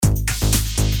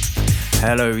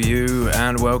Hello you,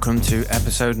 and welcome to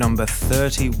episode number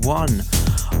 31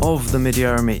 of the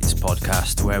Midierror Meets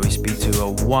podcast, where we speak to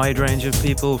a wide range of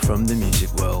people from the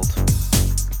music world.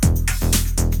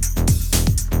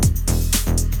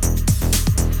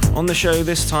 On the show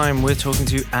this time, we're talking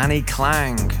to Annie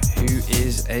Klang, who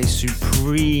is a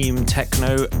supreme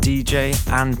techno DJ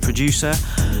and producer,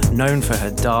 known for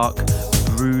her dark,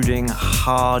 brooding,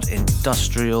 hard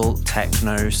industrial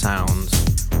techno sounds.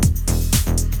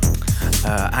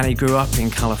 Annie grew up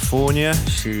in California.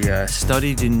 She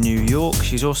studied in New York.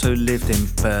 She's also lived in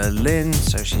Berlin,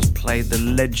 so she's played the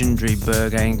legendary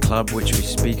Berghain Club, which we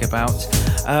speak about.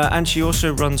 And she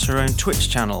also runs her own Twitch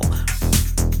channel.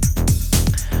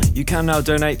 You can now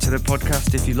donate to the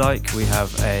podcast if you like. We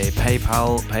have a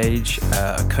PayPal page,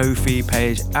 a Ko-fi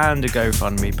page, and a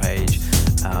GoFundMe page.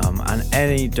 And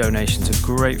any donations are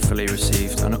gratefully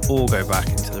received and all go back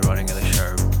into the running of the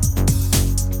show.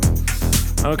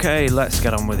 Okay, let's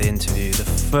get on with the interview. The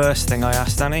first thing I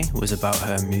asked Annie was about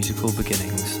her musical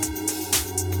beginnings.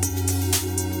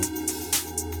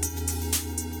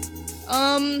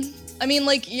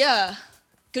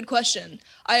 Good question.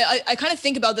 I kind of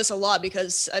think about this a lot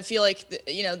because I feel like,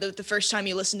 the first time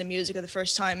you listen to music or the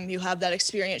first time you have that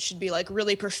experience should be like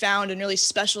really profound and really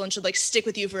special and should like stick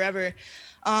with you forever.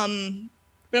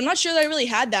 But I'm not sure that I really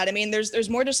had that. I mean, there's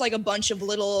more just like a bunch of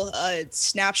little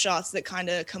snapshots that kind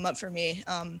of come up for me.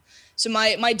 So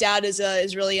my dad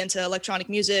is really into electronic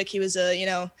music. He was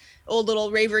a old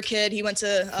little raver kid. He went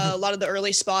to a lot of the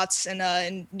early spots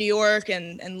in New York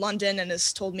and London, and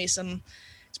has told me some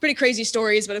pretty crazy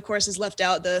stories, but of course has left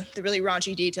out the really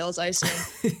raunchy details, I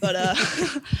assume.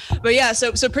 But yeah,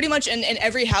 so pretty much in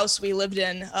every house we lived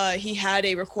in, he had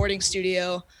a recording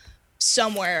studio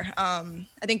somewhere.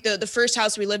 I think the first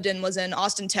house we lived in was in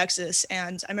Austin, Texas,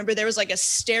 and I remember there was like a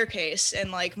staircase,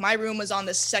 and like my room was on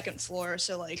the second floor,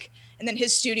 so like, and then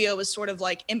his studio was sort of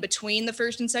like in between the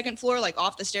first and second floor, like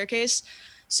off the staircase.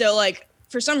 So like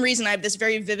for some reason I have this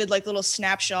very vivid like little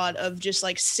snapshot of just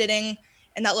like sitting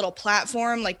in that little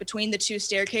platform like between the two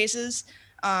staircases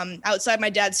outside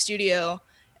my dad's studio,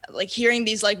 like hearing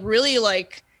these like really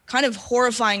like kind of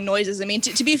horrifying noises. I mean,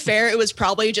 to be fair, it was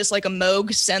probably just like a Moog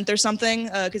synth or something,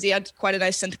 because he had quite a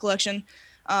nice synth collection.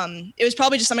 It was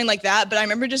probably just something like that, but I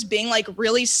remember just being like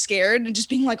really scared and just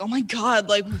being like, oh my God,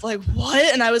 like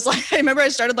what? And I was like, I remember I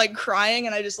started like crying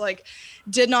and I just like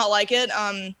did not like it.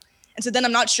 And so then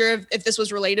I'm not sure if this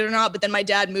was related or not, but then my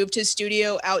dad moved his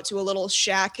studio out to a little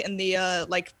shack in the,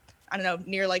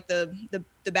 near like the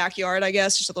backyard, I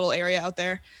guess, just a little area out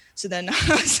there. So then I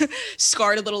was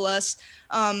scarred a little less.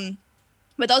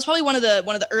 But that was probably one of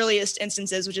the earliest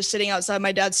instances, was just sitting outside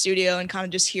my dad's studio and kind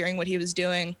of just hearing what he was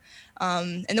doing.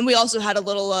 And then we also had a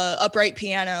little upright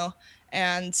piano.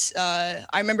 And I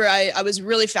remember I was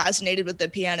really fascinated with the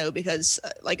piano because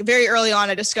like very early on,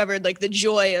 I discovered like the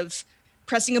joy of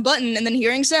pressing a button and then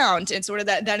hearing sound and sort of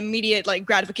that immediate like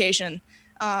gratification.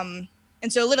 And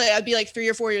so literally I'd be like 3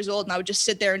 or 4 years old and I would just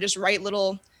sit there and just write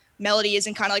little melodies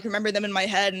and kind of like remember them in my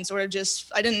head and sort of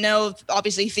just, I didn't know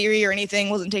obviously theory or anything,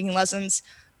 wasn't taking lessons,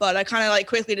 but I kind of like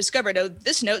quickly discovered, oh,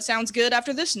 this note sounds good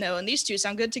after this note and these two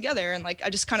sound good together. And like I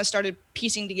just kind of started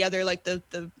piecing together like the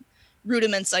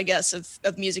rudiments, I guess,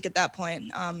 of music at that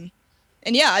point. And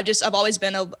yeah, I've always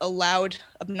been a loud,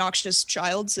 obnoxious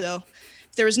child. So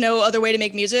if there was no other way to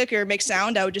make music or make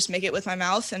sound, I would just make it with my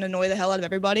mouth and annoy the hell out of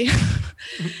everybody.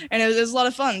 And it was a lot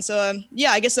of fun. So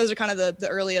yeah, I guess those are kind of the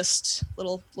earliest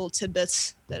little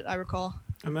tidbits that I recall.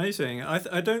 Amazing.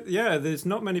 There's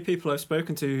not many people I've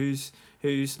spoken to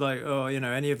who's like,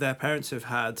 any of their parents have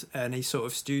had any sort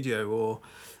of studio or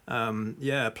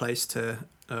a place to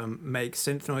make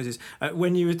synth noises.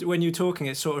 When you were talking,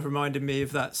 it sort of reminded me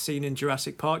of that scene in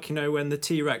Jurassic Park, when the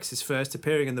T-Rex is first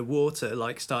appearing and the water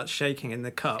like starts shaking in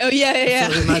the cup. Oh yeah.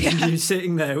 So imagine you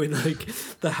sitting there with like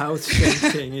the house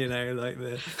shaking, like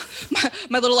the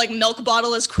my little like milk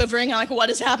bottle is quivering. I'm like, what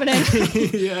is happening?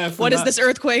 Yeah. What is this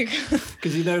earthquake?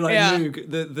 Because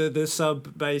Moog, the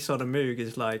sub bass on a Moog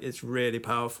is like, it's really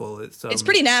powerful. It's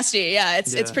pretty nasty. Yeah,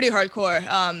 it's pretty hardcore.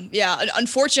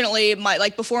 Unfortunately,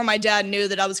 before my dad knew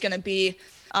that I was going to be,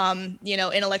 in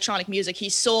electronic music, he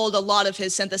sold a lot of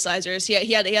his synthesizers.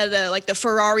 He had the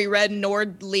Ferrari red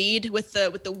Nord lead with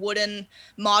the wooden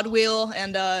mod wheel,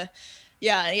 and he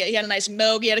had a nice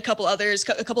Moog. He had a couple others,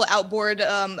 a couple of outboard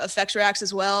effects racks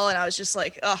as well. And I was just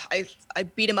like, I I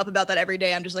beat him up about that every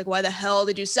day. I'm just like, why the hell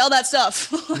did you sell that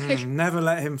stuff? Like, never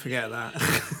let him forget that.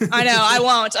 I know, I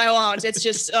won't. It's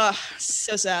just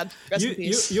so sad. Rest in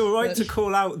peace. You're right to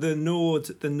call out the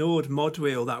Nord mod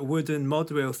wheel, that wooden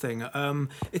mod wheel thing.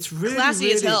 It's really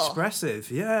classy as hell.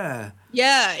 Expressive. Yeah.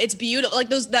 Yeah, it's beautiful. Like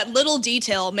that little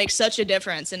detail makes such a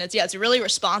difference, and it's really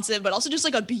responsive, but also just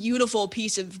like a beautiful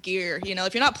piece of gear. You know,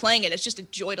 if you're not playing it, it's just a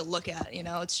joy to look at. You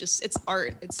know, it's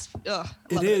art. It's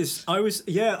it is. I was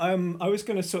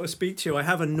going to sort of speak to you. I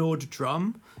have a Nord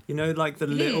drum. You know, like the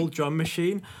little drum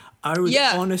machine. I would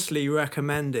honestly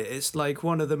recommend it. It's like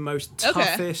one of the most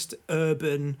toughest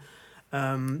urban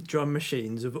drum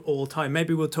machines of all time.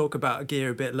 Maybe we'll talk about gear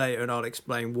a bit later and I'll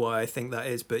explain why I think that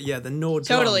is. But yeah, the Nord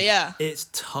drum, it's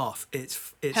tough.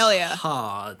 It's hell yeah.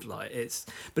 hard.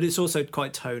 But it's also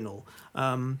quite tonal.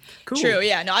 Cool. True.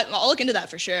 Yeah. No, I'll look into that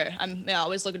for sure. I'm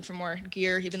always looking for more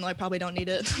gear, even though I probably don't need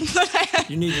it.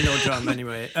 You need a Nord drum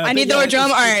anyway. I need the Nord drum.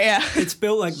 All right. Yeah. It's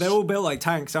built like they're all built like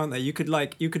tanks, aren't they? You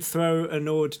could throw a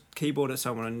Nord keyboard at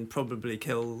someone and probably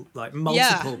kill like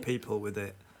multiple people with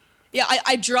it. Yeah,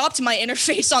 I dropped my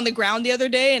interface on the ground the other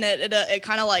day, and it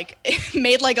kind of like it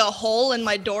made like a hole in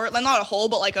my door. Like, not a hole,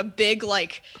 but like a big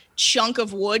like chunk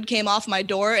of wood came off my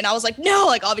door, and I was like, no,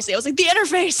 like obviously I was like the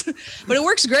interface, but it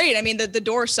works great. I mean, the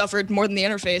door suffered more than the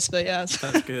interface, but yeah.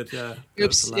 That's good. Yeah.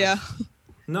 Oops. Yeah.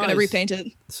 Nice. Gonna repaint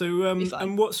it. So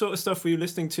and what sort of stuff were you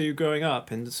listening to growing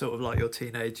up in sort of like your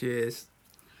teenage years?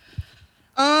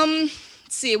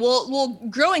 Let's see. Well,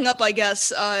 growing up, I guess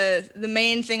the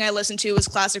main thing I listened to was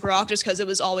classic rock, just because it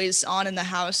was always on in the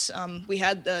house. We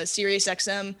had the Sirius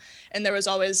XM, and there was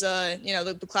always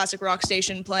the classic rock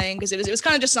station playing, because it was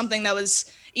kind of just something that was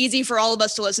easy for all of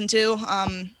us to listen to.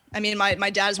 I mean, my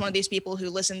dad is one of these people who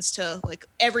listens to like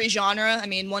every genre. I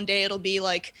mean, one day it'll be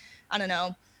like, I don't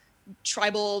know,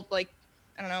 tribal, like,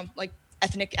 I don't know, like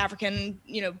ethnic African,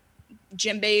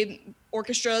 djembe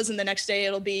orchestras, and the next day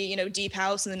it'll be deep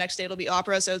house, and the next day it'll be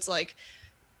opera. So it's like,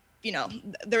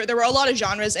 there were a lot of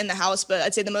genres in the house, but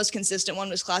I'd say the most consistent one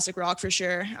was classic rock for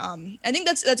sure. I think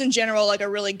that's in general like a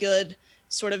really good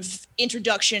sort of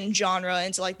introduction genre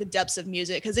into like the depths of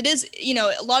music, because it is,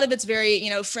 a lot of it's very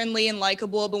friendly and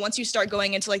likable, but once you start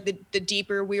going into like the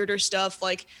deeper, weirder stuff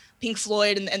like Pink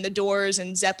Floyd and the Doors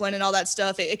and Zeppelin and all that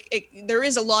stuff, there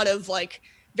is a lot of like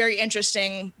very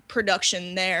interesting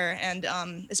production there, and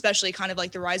especially kind of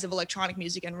like the rise of electronic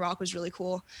music and rock was really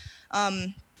cool.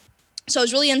 So I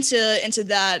was really into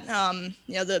that.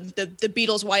 The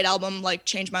Beatles' White Album like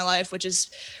changed my life, which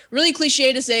is really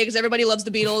cliche to say because everybody loves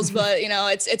the Beatles, but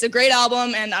it's a great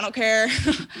album and I don't care.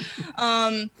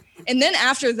 And then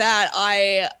after that,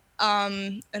 I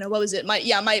don't know, what was it?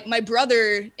 My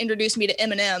brother introduced me to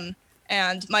Eminem.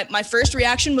 And my first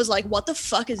reaction was like, what the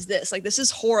fuck is this? Like, this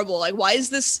is horrible. Like, why is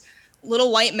this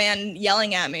little white man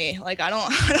yelling at me? Like, I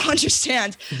don't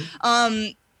understand.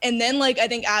 And then like, I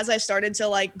think as I started to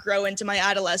like grow into my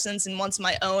adolescence, and once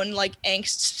my own like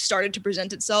angst started to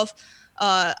present itself,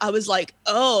 I was like,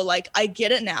 oh, like I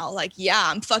get it now. Like, yeah,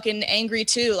 I'm fucking angry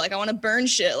too. Like, I want to burn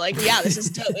shit. Like, yeah, this is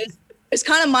dope. It's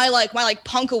kind of my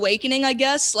punk awakening, I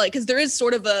guess, like, because there is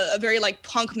sort of a very like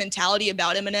punk mentality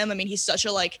about Eminem. I mean, he's such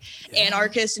a like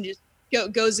anarchist and just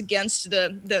goes against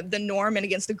the norm and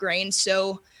against the grain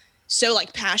so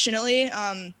like passionately.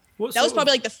 That was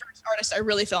probably like the first artist I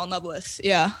really fell in love with.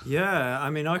 Yeah. Yeah, I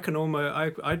mean, I can almost,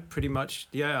 I pretty much,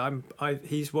 yeah.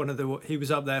 He's one of he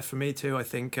was up there for me too, I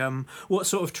think. What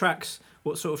sort of tracks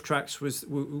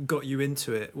got you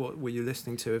into it? What were you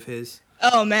listening to of his?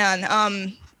 Oh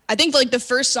man. I think like the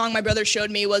first song my brother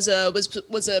showed me was a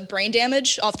Brain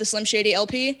Damage off the Slim Shady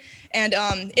LP, and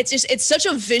it's such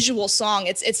a visual song.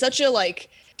 It's such a like,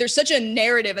 there's such a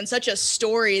narrative and such a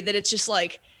story that it's just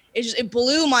like it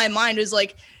blew my mind. It was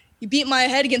like, you beat my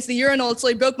head against the urinal, it's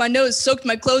like broke my nose, soaked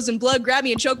my clothes in blood, grabbed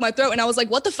me and choked my throat, and I was like,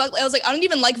 what the fuck? I was like, I don't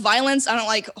even like violence. I don't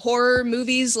like horror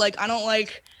movies. Like I don't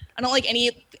like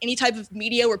any type of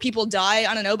media where people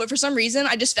die. I don't know. But for some reason,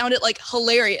 I just found it like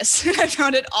hilarious. I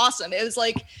found it awesome. It was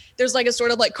like, there's like a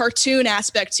sort of like cartoon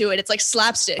aspect to it. It's like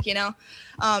slapstick,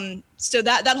 So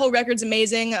that whole record's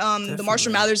amazing. The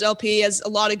Marshall Mathers LP has a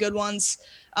lot of good ones.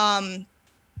 I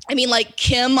mean, like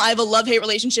Kim, I have a love-hate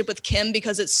relationship with Kim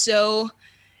because it's so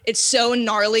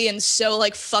gnarly and so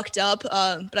like fucked up.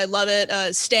 But I love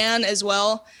it. Stan as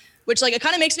well. Which like, it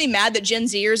kind of makes me mad that Gen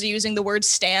Zers are using the word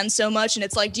stan so much. And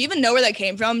it's like, do you even know where that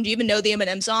came from? Do you even know the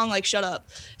Eminem song? Like, shut up.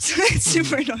 It's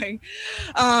super annoying.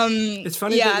 It's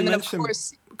funny that you mentioned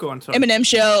Go on, sorry. Eminem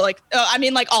show, like I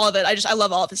mean, like all of it. I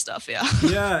love all of his stuff. Yeah.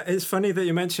 Yeah, it's funny that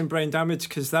you mentioned Brain Damage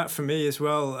because that for me as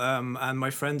well, and my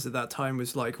friends at that time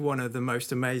was like one of the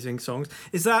most amazing songs.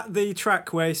 Is that the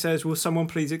track where he says, "Will someone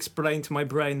please explain to my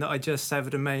brain that I just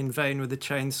severed a main vein with a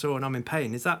chainsaw and I'm in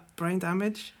pain"? Is that Brain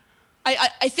Damage?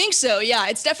 I think so. Yeah,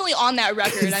 it's definitely on that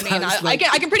record. I mean,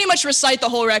 I can pretty much recite the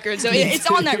whole record, so it's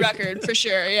on that record for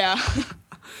sure. Yeah.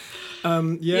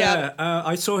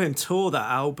 I saw him tour that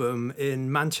album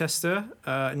in Manchester.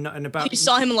 In about you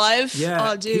saw him live?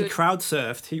 Yeah, oh, dude. He crowd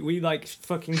surfed. We like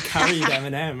fucking carried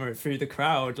Eminem through the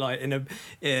crowd, like in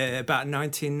about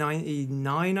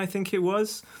 1999, I think it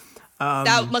was.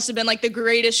 That must have been like the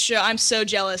greatest show. I'm so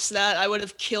jealous that I would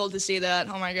have killed to see that.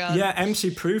 Oh my god. Yeah, MC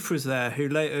Proof was there, who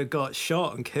later got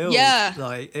shot and killed. Yeah.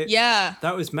 Yeah.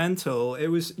 That was mental. It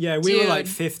was. Yeah, we were like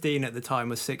 15 at the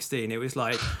time, or 16. It was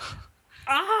like.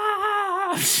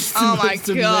 Oh my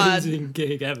god! Amazing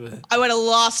gig ever. I would have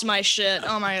lost my shit.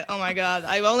 Oh my god!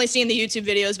 I've only seen the YouTube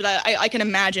videos, but I can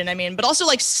imagine. I mean, but also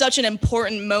like such an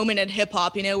important moment in hip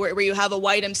hop, you know, where you have a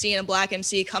white MC and a black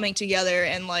MC coming together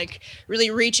and like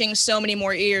really reaching so many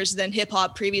more ears than hip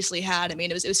hop previously had. I mean,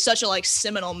 it was such a like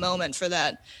seminal moment for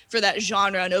that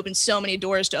genre and opened so many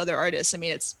doors to other artists. I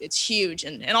mean, it's huge,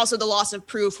 and also the loss of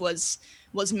Proof was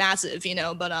massive, you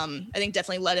know, but I think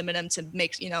definitely led Eminem to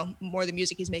make, you know, more of the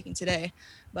music he's making today.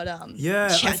 But yeah,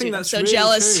 I think dude, that's I'm so really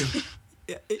jealous. True.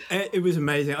 It was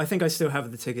amazing. I think I still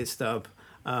have the ticket stub.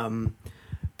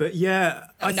 But yeah,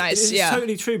 nice. It's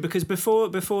totally true because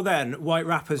before then, white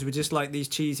rappers were just like these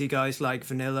cheesy guys like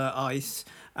Vanilla Ice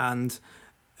and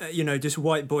you know, just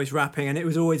white boys rapping, and it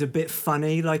was always a bit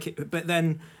funny. But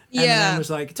then Eminem was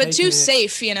like, but too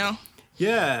safe, you know.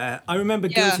 Yeah, I remember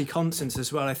Guilty Conscience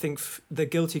as well. I think the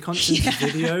Guilty Conscience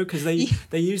video, because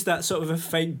they used that sort of a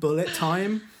fake bullet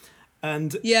time,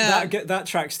 and that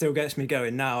track still gets me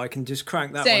going now. I can just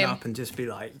crank that one up and just be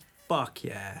like, fuck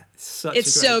yeah.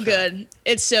 It's so good.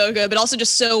 It's so good, but also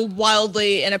just so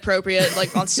wildly inappropriate,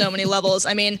 like on so many levels.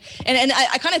 I mean, and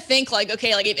I kind of think like,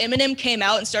 okay, like if Eminem came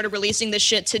out and started releasing this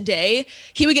shit today,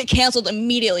 he would get canceled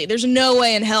immediately. There's no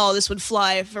way in hell this would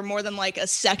fly for more than like a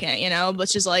second, you know,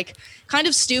 which is like kind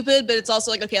of stupid, but it's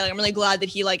also like, okay, like I'm really glad that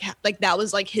he like that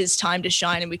was like his time to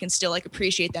shine, and we can still like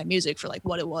appreciate that music for like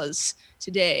what it was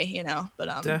today, you know.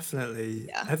 But definitely.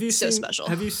 Yeah, have you seen special.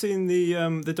 Have you seen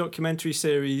the documentary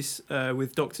series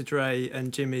with Dr. Dre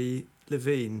and Jimmy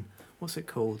Levine? What's it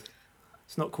called?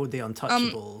 It's not called The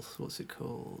Untouchables. What's it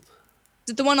called?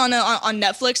 Is it the one on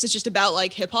Netflix? It's just about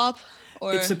like hip hop,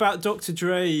 or it's about Dr.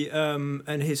 Dre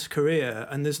and his career,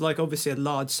 and there's like obviously a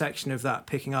large section of that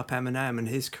picking up Eminem and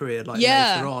his career like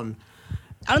later on.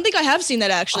 I don't think I have seen that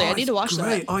actually. I need to watch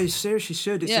that. Oh, you seriously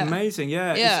should. It's amazing.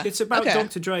 Yeah. It's about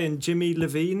Dr. Dre and Jimmy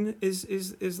Levine is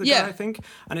the guy, I think,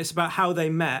 and it's about how they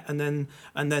met and then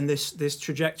this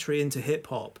trajectory into hip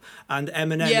hop, and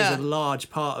Eminem is a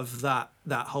large part of that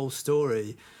whole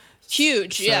story.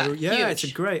 Huge. So, huge. It's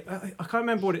a great. I can't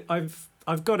remember what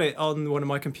I've got it on one of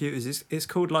my computers. It's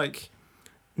called like.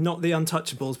 Not The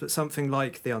Untouchables, but something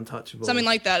like The Untouchables. Something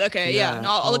like that. Okay, yeah. No,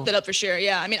 I'll look that up for sure.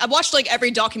 Yeah, I mean, I've watched like every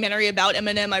documentary about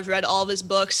Eminem. I've read all of his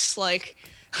books. Like,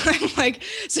 I'm like,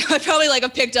 so I probably like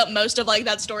have picked up most of like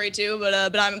that story too.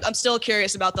 But I'm still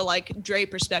curious about the like Dre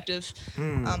perspective.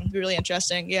 Be really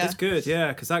interesting. Yeah, it's good. Yeah,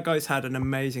 because that guy's had an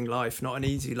amazing life, not an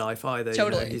easy life either.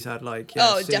 Totally, you know? He's had like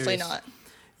definitely not.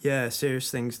 Yeah, serious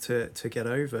things to get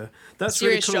over. That's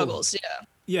serious really cool. Struggles. Yeah.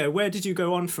 Yeah, where did you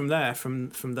go on from there?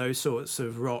 From those sorts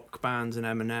of rock bands and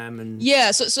Eminem and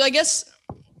so I guess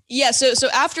so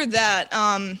after that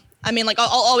I mean like I'll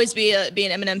always be an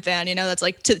Eminem fan, you know, that's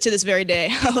like to this very day.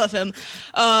 I love him.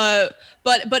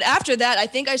 But after that I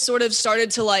think I sort of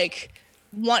started to like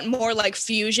want more like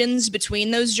fusions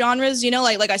between those genres, you know,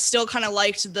 like I still kind of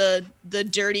liked the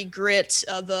dirty grit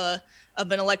of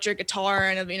an electric guitar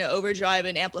and of, you know, overdrive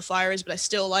and amplifiers, but I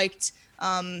still liked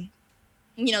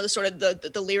you know, the sort of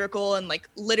the lyrical and like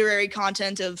literary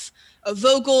content of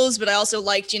vocals, but I also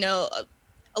liked, you know,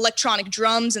 electronic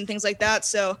drums and things like that.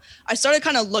 So I started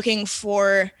kind of looking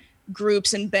for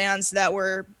groups and bands that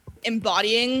were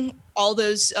embodying all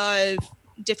those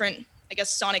different, I guess,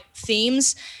 sonic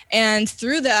themes. And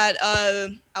through that,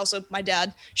 also my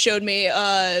dad showed me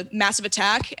Massive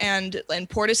Attack and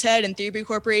Portishead and Theory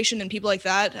Corporation and people like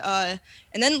that.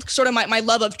 And then sort of my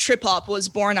love of trip hop was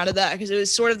born out of that, because it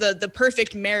was sort of the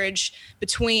perfect marriage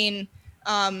between,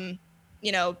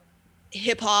 you know,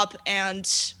 hip hop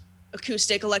and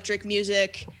acoustic electric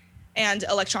music and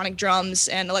electronic drums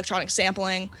and electronic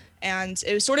sampling. And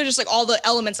it was sort of just like all the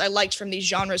elements I liked from these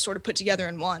genres sort of put together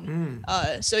in one.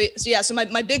 So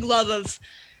my big love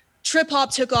trip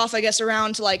hop took off, I guess,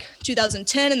 around like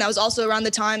 2010, and that was also around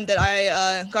the time that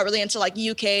I got really into like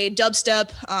UK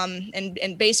dubstep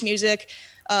and bass music,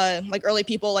 like early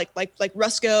people like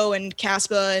Rusko and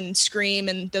Caspa and Scream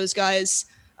and those guys.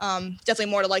 Definitely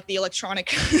more to like the electronic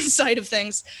side of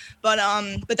things, but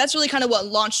that's really kind of what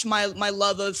launched my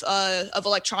love of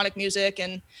electronic music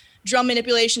and drum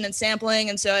manipulation and sampling.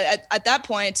 And so at that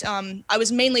point, I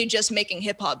was mainly just making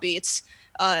hip hop beats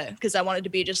because I wanted to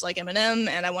be just like Eminem,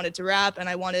 and I wanted to rap, and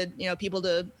I wanted, you know, people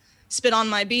to spit on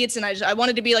my beats, and I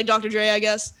wanted to be like Dr. Dre, I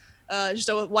guess. Just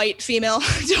a white female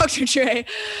Dr. Dre.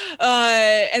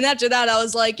 And after that, I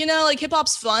was like, you know, like hip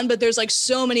hop's fun, but there's like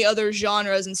so many other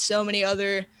genres and so many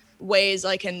other ways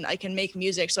I can make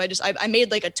music. So I made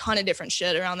like a ton of different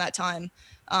shit around that time.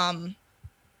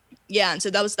 Yeah, and so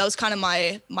that was kind of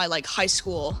my like high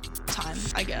school time,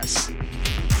 I guess.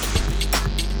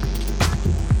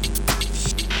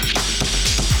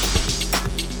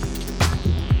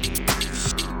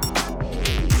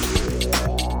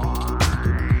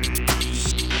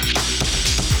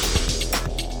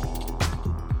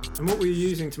 And what were you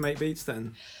using to make beats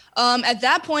then? At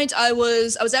that point, I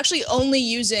was actually only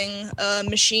using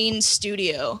Machine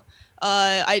Studio.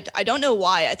 I don't know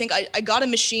why. I think I got a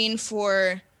machine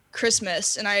for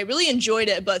Christmas, and I really enjoyed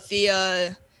it. But the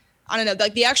I don't know,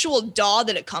 like the actual DAW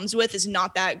that it comes with is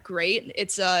not that great.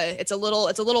 It's a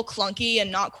little clunky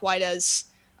and not quite as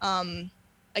I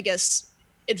guess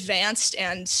advanced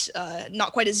and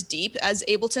not quite as deep as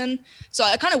Ableton. So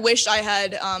I kind of wished I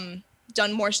had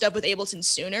done more stuff with Ableton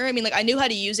sooner. I mean, like I knew how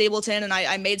to use Ableton, and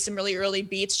I made some really early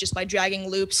beats just by dragging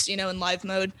loops, you know, in live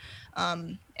mode.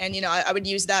 And, you know, I would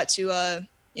use that to,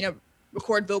 you know,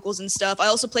 record vocals and stuff. I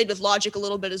also played with Logic a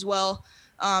little bit as well.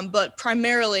 But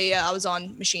primarily I was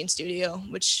on Machine Studio,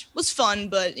 which was fun,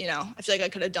 but, you know, I feel like I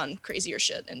could have done crazier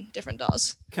shit in different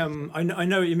DAWs. I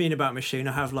know what you mean about Machine.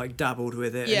 I have like dabbled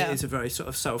with it. Yeah. And it is a very sort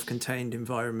of self-contained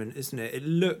environment, isn't it? It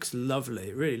looks lovely.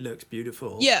 It really looks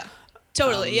beautiful. Yeah.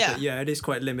 Totally, yeah. But yeah, it is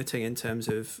quite limiting in terms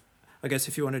of, I guess,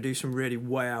 if you want to do some really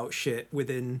way out shit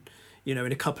within, you know,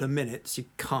 in a couple of minutes, you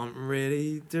can't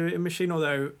really do it in Machine,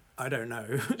 although I don't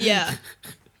know. Yeah.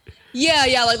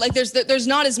 Yeah, like there's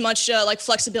not as much like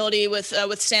flexibility with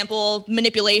sample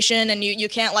manipulation, and you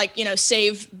can't like, you know,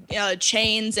 save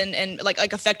chains and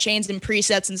like affect chains and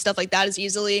presets and stuff like that as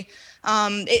easily.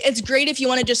 It's great if you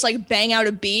want to just like bang out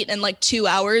a beat in like 2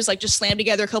 hours, like just slam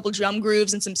together a couple drum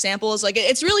grooves and some samples. Like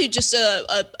it's really just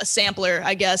a sampler,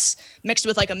 I guess, mixed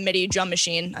with like a MIDI drum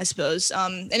machine, I suppose.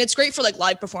 And it's great for like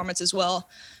live performance as well.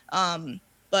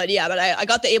 But I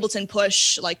got the Ableton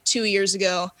push like 2 years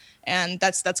ago, and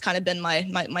that's kind of been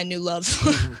my new love.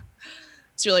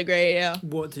 It's really great. Yeah.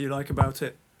 What do you like about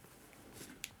it?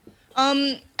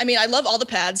 I mean, I love all the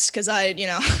pads because I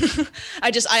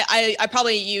I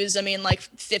probably use, I mean, like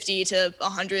 50 to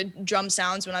 100 drum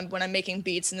sounds when I'm making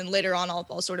beats, and then later on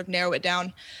I'll sort of narrow it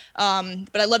down.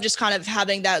 But I love just kind of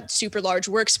having that super large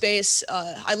workspace.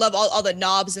 I love all the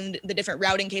knobs and the different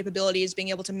routing capabilities, being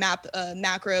able to map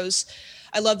macros.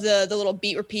 I love the little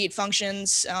beat repeat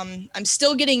functions. I'm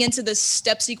still getting into the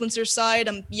step sequencer side.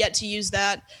 I'm yet to use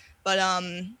that, but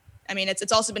I mean,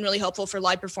 it's also been really helpful for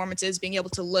live performances, being able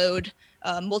to load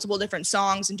multiple different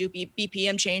songs and do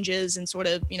BPM changes and sort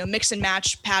of, you know, mix and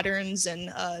match patterns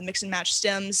and mix and match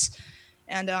stems.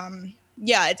 And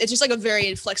it's just like a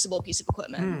very flexible piece of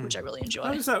equipment, which I really enjoy.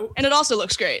 And it also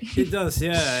looks great. It does,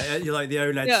 yeah. You like the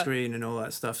OLED screen and all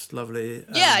that stuff's lovely.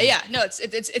 Yeah. No,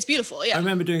 it's beautiful. Yeah. I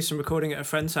remember doing some recording at a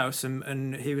friend's house,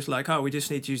 and he was like, "Oh, we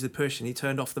just need to use the push," and he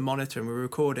turned off the monitor, and we were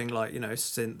recording like, you know,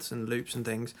 synths and loops and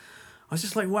things. I was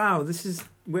just like, wow,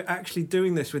 we're actually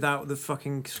doing this without the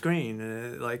fucking screen.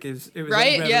 It was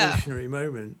right? a revolutionary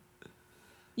moment.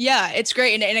 Yeah, it's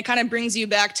great. And it kind of brings you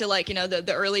back to like, you know,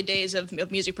 the early days of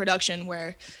music production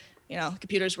where, you know,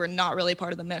 computers were not really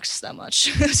part of the mix that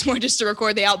much. It's more just to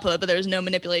record the output, but there's no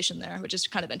manipulation there, which is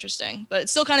kind of interesting. But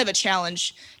it's still kind of a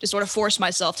challenge to sort of force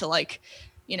myself to like,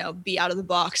 you know, be out of the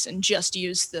box and just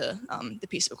use the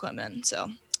piece of equipment. So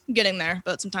I'm getting there,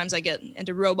 but sometimes I get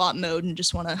into robot mode and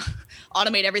just want to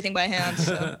automate everything by hand.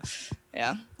 So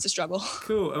yeah, it's a struggle.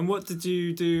 Cool. And what did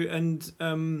you do? And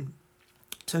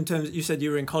so in terms, you said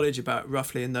you were in college about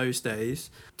roughly in those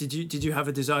days. Did you have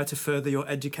a desire to further your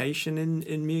education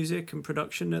in music and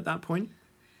production at that point?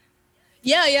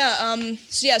 Yeah.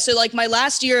 So like my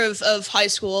last year of high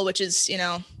school, which is, you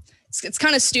know, it's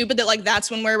kind of stupid that like that's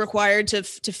when we're required to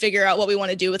figure out what we want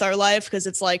to do with our life, because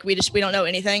it's like we don't know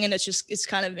anything, and it's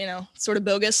kind of, you know, sort of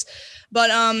bogus. But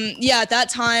yeah, at that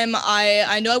time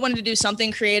I know I wanted to do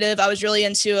something creative. I was really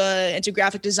into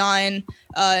graphic design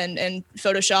and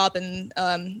Photoshop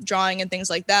and drawing and things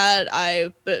like that.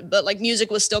 But like music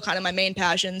was still kind of my main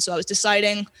passion, so I was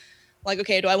deciding, like,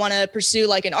 okay, do I want to pursue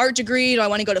like an art degree? Do I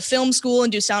want to go to film school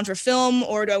and do sound for film?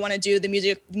 Or do I want to do the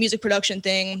music production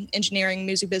thing, engineering,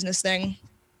 music business thing?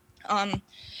 And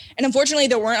unfortunately,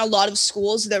 there weren't a lot of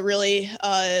schools that really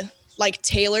like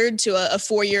tailored to a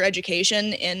 4-year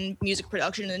education in music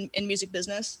production and music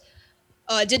business.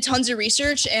 Did tons of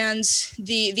research, and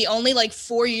the only like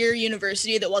 4-year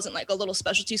university that wasn't like a little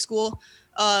specialty school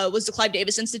was the Clive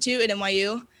Davis Institute at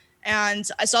NYU. And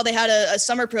I saw they had a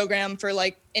summer program for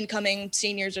like incoming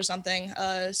seniors or something.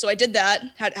 So I did that,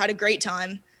 had a great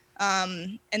time,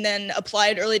 and then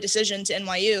applied early decision to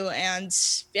NYU. And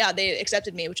yeah, they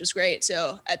accepted me, which was great.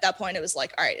 So at that point, it was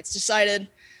like, all right, it's decided.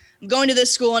 I'm going to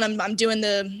this school, and I'm doing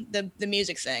the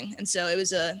music thing. And so it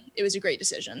was a great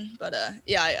decision. But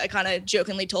yeah, I kind of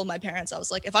jokingly told my parents, I was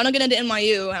like, if I don't get into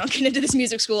NYU, I don't get into this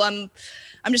music school,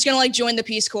 I'm just gonna like join the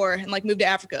Peace Corps and like move to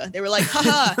Africa. They were like,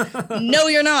 haha, no,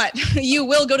 you're not. You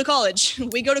will go to college.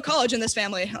 We go to college in this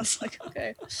family. I was like,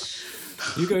 okay.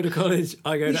 You go to college,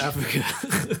 I go to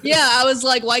Africa. Yeah, I was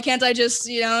like, why can't I just,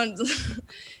 you know,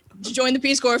 join the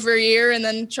Peace Corps for a year and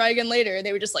then try again later?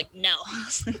 They were just like, no.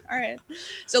 All right.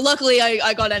 So luckily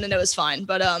I got in and it was fine.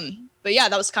 But yeah,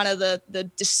 that was kind of the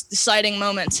deciding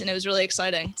moment, and it was really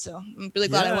exciting. So I'm really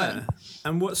glad I went.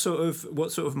 And what sort of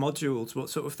modules, what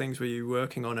sort of things were you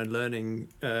working on and learning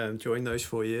during those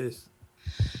 4 years?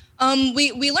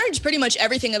 We learned pretty much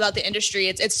everything about the industry.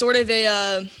 It's sort of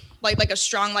a like a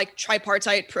strong like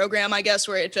tripartite program, I guess,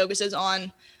 where it focuses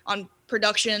on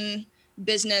production,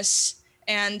 business,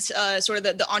 and sort of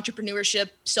the entrepreneurship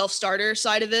self-starter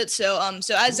side of it. So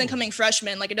as incoming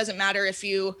freshmen, like it doesn't matter if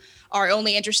you are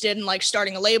only interested in like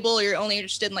starting a label, or you're only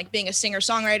interested in like being a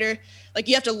singer-songwriter, like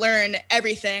you have to learn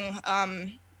everything,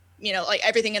 you know, like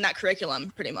everything in that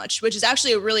curriculum pretty much, which is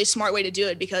actually a really smart way to do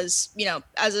it, because, you know,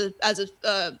 as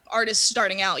a artist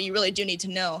starting out, you really do need to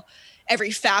know every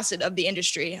facet of the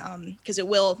industry, because it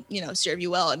will, you know, serve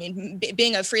you well. I mean,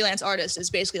 being a freelance artist is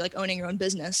basically like owning your own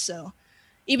business. So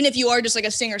even if you are just like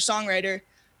a singer-songwriter,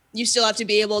 you still have to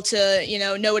be able to, you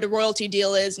know what a royalty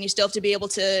deal is, and you still have to be able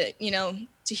to, you know,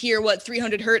 to hear what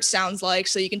 300 hertz sounds like,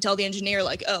 so you can tell the engineer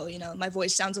like, oh, you know, my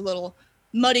voice sounds a little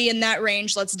muddy in that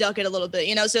range, let's duck it a little bit,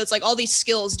 you know. So it's like all these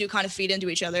skills do kind of feed into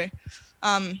each other.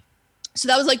 So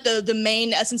that was like the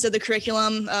main essence of the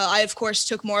curriculum. I of course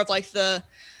took more of like the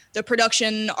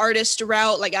production artist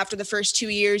route. Like after the first 2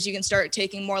 years, you can start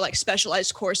taking more like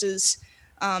specialized courses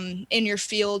in your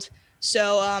field.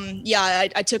 So yeah,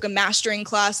 I took a mastering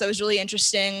class that was really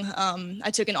interesting.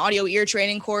 I took an audio ear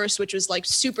training course, which was like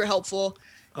super helpful.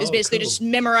 It was basically cool. Just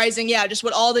memorizing, just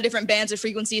what all the different bands of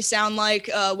frequencies sound like,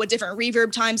 what different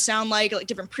reverb times sound like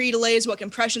different pre-delays, what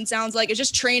compression sounds like. It's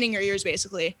just training your ears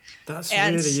basically. That's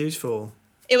really useful.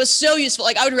 It was so useful.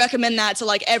 Like I would recommend that to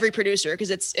like every producer, because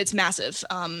it's massive.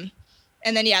 And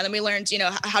then then we learned, you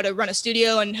know, how to run a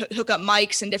studio and hook up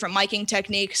mics and different miking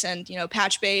techniques, and, you know,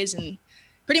 patch bays, and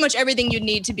pretty much everything you'd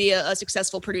need to be a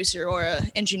successful producer or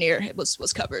an engineer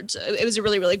was covered. So it was a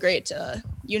really, really great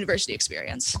university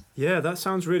experience. Yeah, that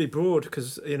sounds really broad,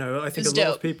 because, you know, I think a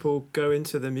lot of people go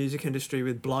into the music industry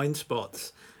with blind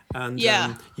spots, and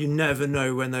you never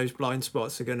know when those blind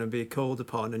spots are going to be called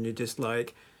upon, and you're just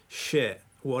like, shit,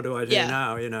 what do I do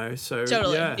now, you know? So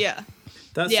totally.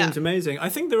 That seems amazing. I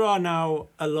think there are now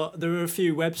there are a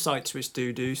few websites which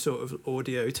do sort of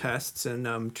audio tests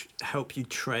and help you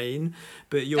train.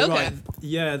 But you're right.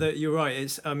 Yeah, you're right.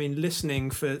 It's, I mean,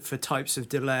 listening for types of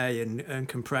delay and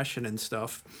compression and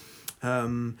stuff.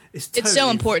 It's so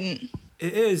important.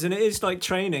 It is, and it is like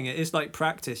training. It is like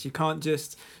practice. You can't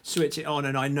just switch it on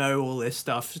and I know all this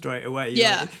stuff straight away.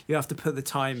 You have to put the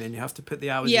time in. You have to put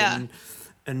the hours in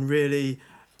and really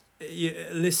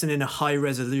listen in a high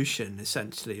resolution,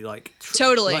 essentially. Like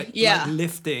like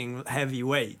lifting heavy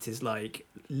weight is like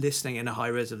listening in a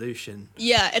high resolution.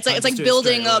 It's like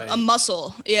building a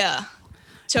muscle.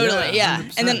 Totally.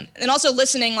 And also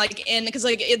listening like in, because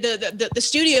like the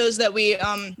studios that we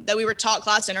were taught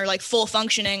class in are like full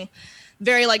functioning,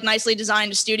 very like nicely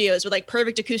designed studios with like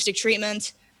perfect acoustic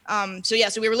treatment. So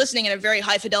we were listening in a very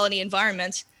high fidelity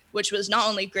environment, which was not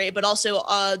only great, but also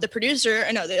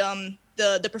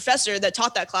the professor that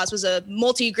taught that class was a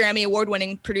multi-Grammy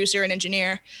award-winning producer and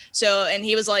engineer. So, and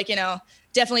he was like, you know,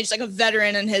 definitely just like a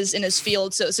veteran in his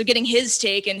field. So getting his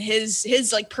take and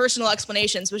his like personal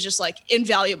explanations was just like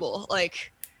invaluable.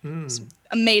 Like Mm.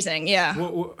 Amazing. Yeah.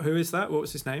 Who is that? What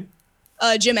was his name?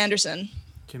 Jim Anderson.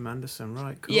 Jim Anderson,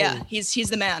 right? Cool. Yeah, he's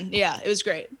the man. Yeah, it was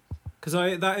great. Because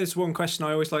that is one question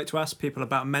I always like to ask people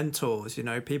about mentors. You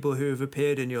know, people who have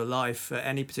appeared in your life at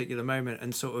any particular moment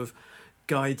and sort of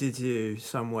guided you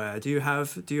somewhere. Do you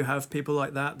have people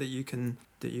like that you can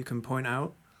point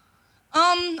out?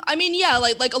 I mean, yeah,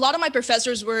 like a lot of my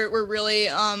professors were really,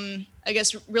 I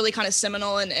guess, really kind of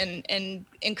seminal and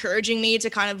encouraging me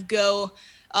to kind of go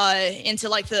into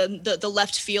like the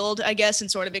left field, I guess,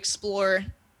 and sort of explore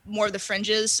more of the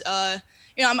fringes.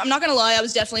 You know, I'm not gonna lie, I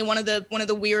was definitely one of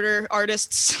the weirder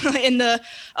artists in the,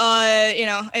 you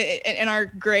know, in our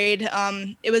grade.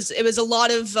 It was a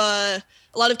lot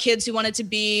of kids who wanted to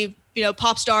be, you know,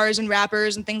 pop stars and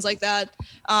rappers and things like that,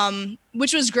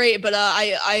 which was great. But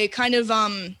I kind of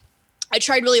I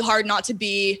tried really hard not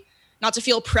to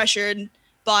feel pressured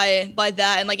by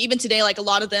that. And like even today, like a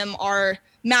lot of them are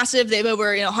massive. They have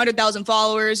over 100,000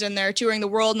 followers and they're touring the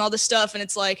world and all this stuff. And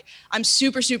it's like I'm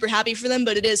super happy for them,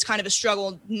 but it is kind of a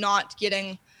struggle not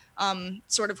getting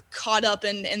sort of caught up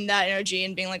in that energy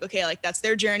and being like, okay, like that's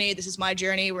their journey. This is my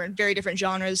journey. We're in very different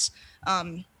genres.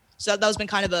 So that has been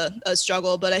kind of a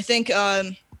struggle. But I think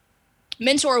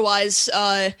mentor-wise,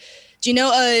 do you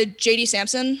know JD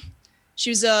Sampson? She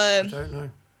was I don't know.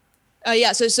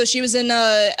 Yeah, so she was in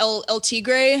El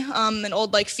Tigre, an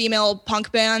old like female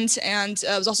punk band, and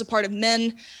was also part of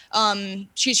Men.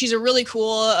 She's a really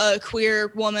cool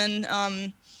queer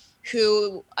woman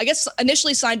who I guess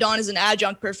initially signed on as an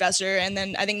adjunct professor, and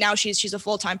then I think now she's a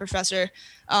full-time professor.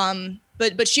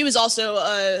 But she was also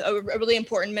a really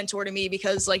important mentor to me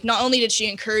because like not only did she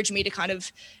encourage me to kind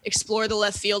of explore the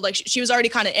left field, like she was already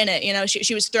kind of in it. You know,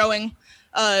 she was throwing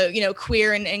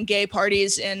queer and gay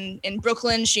parties in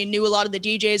Brooklyn. She knew a lot of the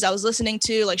DJs I was listening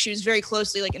to. Like she was very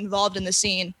closely like involved in the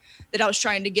scene that I was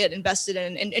trying to get invested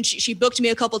in. And she booked me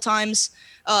a couple times,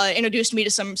 introduced me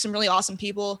to some really awesome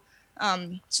people.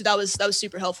 So that was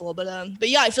super helpful. But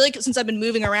yeah, I feel like since I've been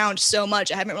moving around so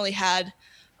much, I haven't really had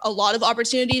a lot of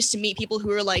opportunities to meet people who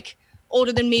are like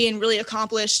older than me and really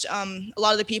accomplished. A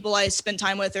lot of the people I spend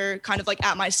time with are kind of like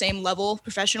at my same level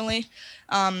professionally.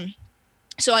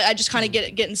 So I just kind of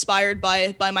get inspired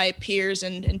by my peers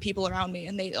and people around me,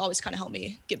 and they always kind of help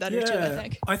me get better too, I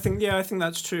think. I think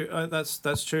that's true.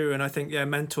 That's true. And I think,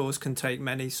 mentors can take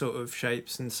many sort of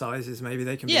shapes and sizes. Maybe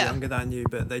they can be younger than you,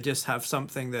 but they just have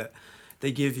something that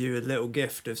they give you a little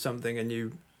gift of something, and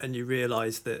you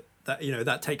realize that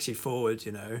that takes you forward,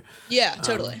 Yeah,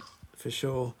 totally. For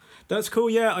sure. That's cool.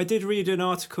 Yeah, I did read an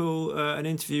article, an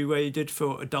interview where you did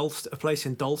for a place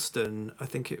in Dalston. I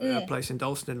think a place in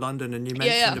Dalston in London, and you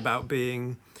mentioned about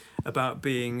being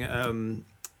being in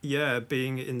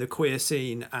the queer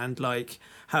scene and like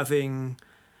having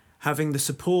the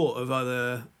support of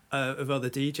other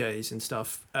DJs and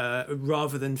stuff,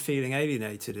 rather than feeling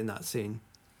alienated in that scene.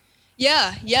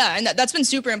 Yeah, and that's been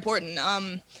super important.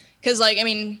 Because like, I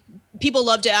mean, people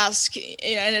love to ask,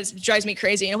 and it drives me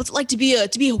crazy, what's it like to be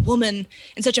a woman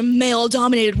in such a male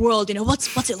dominated world?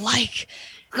 What's it like?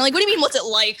 And I'm like, what do you mean, what's it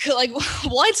like? Like,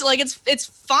 what? Like, it's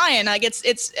fine. Like,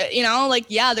 it's like,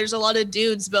 yeah, there's a lot of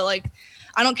dudes, but like,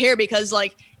 I don't care because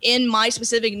like in my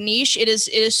specific niche, it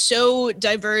is so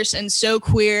diverse and so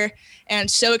queer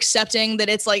and so accepting that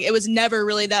it's like, it was never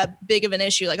really that big of an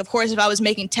issue. Like, of course, if I was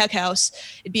making tech house,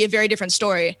 it'd be a very different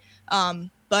story.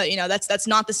 But that's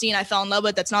not the scene I fell in love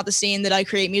with. That's not the scene that I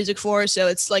create music for. So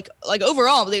it's like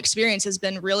overall the experience has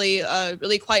been really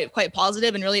quite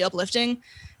positive and really uplifting.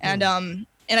 And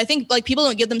I think like people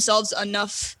don't give themselves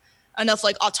enough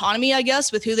like autonomy, I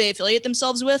guess, with who they affiliate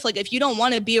themselves with. Like if you don't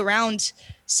want to be around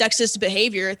sexist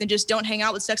behavior, then just don't hang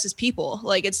out with sexist people.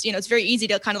 Like it's very easy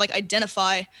to kind of like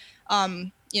identify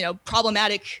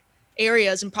problematic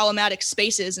areas and problematic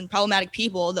spaces and problematic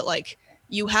people that like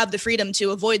you have the freedom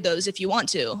to avoid those if you want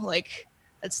to. Like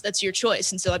that's your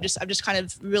choice. And so I've just kind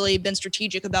of really been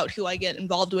strategic about who I get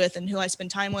involved with and who I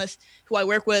spend time with, who I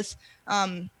work with.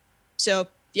 So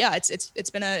yeah, it's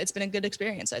been a good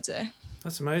experience, I'd say.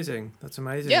 That's amazing.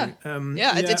 Yeah.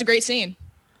 It's a great scene.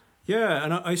 Yeah,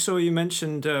 and I saw you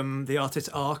mentioned the artist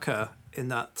Arca in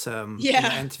that in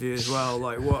that interview as well.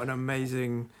 Like what an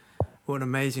amazing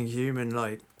human.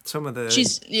 Like some of the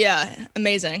she's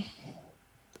amazing.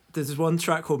 There's one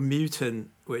track called Mutant,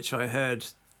 which I heard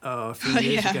a few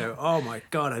years ago. Oh my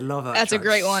God, I love that. That's track a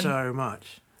great one. So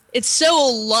much. It's so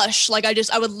lush. Like I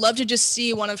would love to just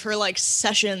see one of her like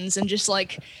sessions and just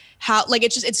like how like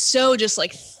it's so just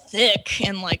like thick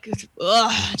and like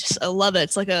I love it.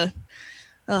 It's like a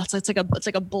it's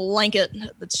like a blanket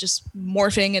that's just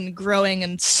morphing and growing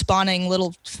and spawning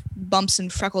little bumps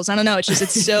and freckles. I don't know.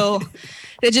 It's so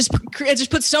it just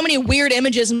puts so many weird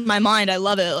images in my mind. I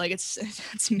love it. Like it's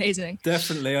amazing.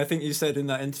 Definitely. I think you said in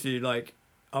that interview, like,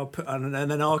 I'll put, and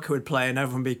then Arca would play and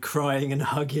everyone would be crying and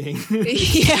hugging.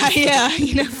 Yeah,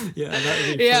 you know. Yeah, that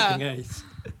would be fucking ace.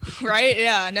 Right?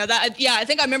 Yeah. No, I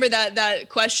think I remember that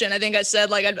question. I think I said,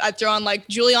 like, I'd throw on, like,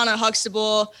 Juliana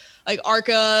Huxtable, like,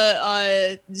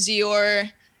 Arca, Zior,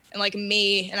 and, like,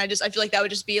 me. And I feel like that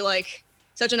would just be, like,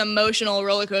 such an emotional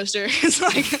roller coaster. It's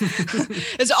like,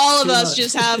 it's all of us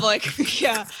just have, like,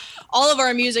 yeah, all of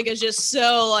our music is just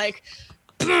so, like,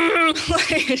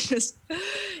 like, it's just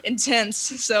intense.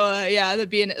 So, yeah,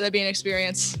 that'd be an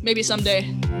experience. Maybe someday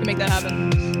to make that happen.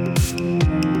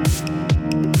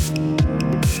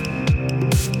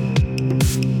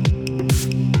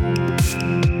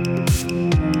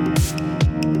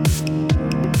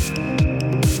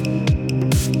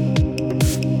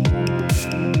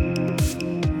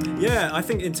 I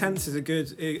think intense is a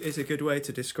good way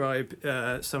to describe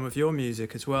some of your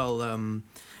music as well,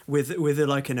 with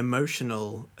like an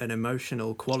emotional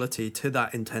quality to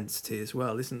that intensity as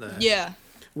well, isn't there? Yeah.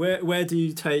 Where do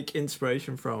you take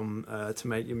inspiration from to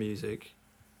make your music?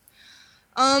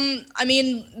 I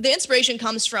mean, the inspiration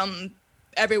comes from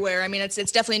everywhere. I mean, it's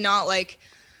definitely not like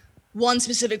one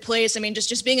specific place. I mean,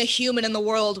 just being a human in the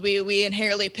world, we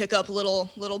inherently pick up little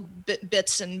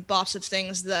bits and bops of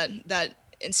things that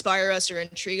inspire us or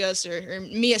intrigue us, or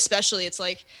me especially. It's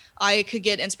like I could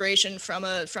get inspiration from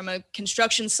a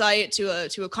construction site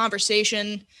to a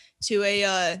conversation to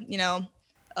a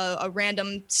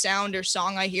random sound or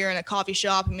song I hear in a coffee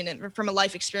shop. I mean, from a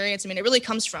life experience. I mean, it really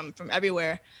comes from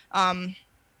everywhere.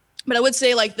 But I would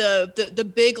say, like,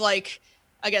 the big, like,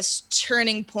 I guess,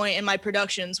 turning point in my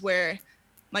productions where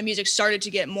my music started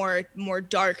to get more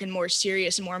dark and more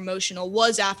serious and more emotional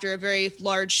was after a very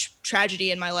large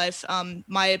tragedy in my life.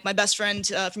 My best friend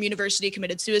from university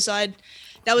committed suicide.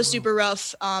 That was super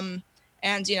rough. And,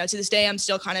 you know, to this day, I'm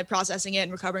still kind of processing it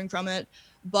and recovering from it.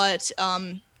 But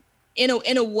in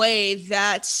a way,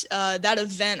 that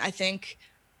event, I think,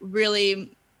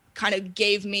 really kind of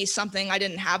gave me something I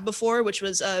didn't have before, which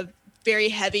was a very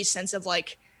heavy sense of,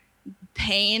 like,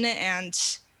 pain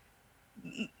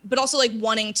but also, like,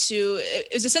 wanting to,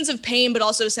 it was a sense of pain, but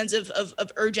also a sense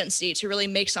of urgency to really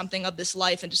make something of this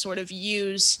life and to sort of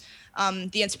use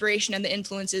the inspiration and the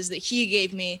influences that he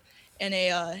gave me in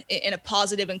a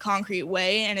positive and concrete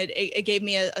way. And it gave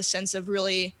me a sense of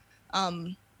really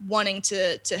wanting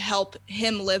to help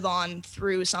him live on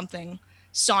through something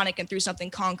sonic and through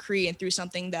something concrete and through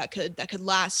something that could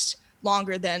last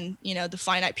longer than, you know, the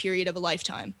finite period of a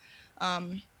lifetime.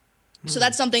 So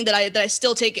that's something that I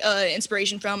still take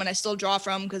inspiration from and I still draw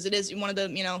from, because it is one of the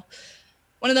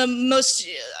most,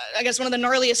 I guess, one of the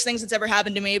gnarliest things that's ever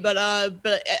happened to me. But I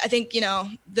think, you know,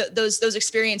 those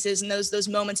experiences and those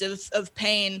moments of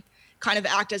pain kind of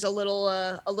act as a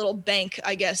little bank,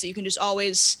 I guess, that you can just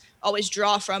always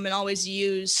draw from and always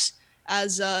use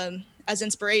as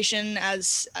inspiration,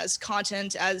 as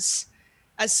content, as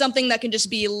something that can just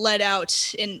be let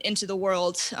out into the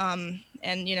world,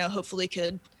 and, you know, hopefully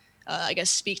could, I guess,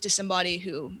 speak to somebody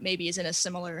who maybe is in a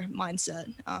similar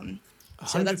mindset.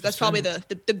 So that's probably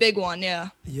the big one. Yeah.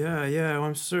 Yeah.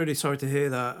 I'm really sorry to hear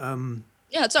that.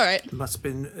 Yeah, it's all right. It must have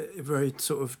been a very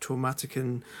sort of traumatic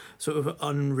and sort of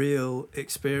unreal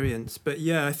experience. But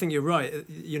yeah, I think you're right.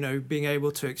 You know, being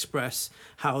able to express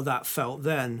how that felt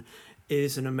then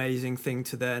is an amazing thing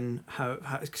to then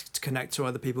to connect to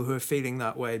other people who are feeling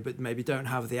that way, but maybe don't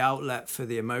have the outlet for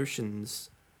the emotions.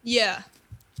 Yeah,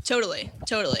 totally.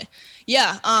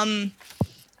 Yeah.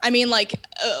 I mean, like,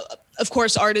 of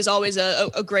course, art is always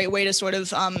a great way to sort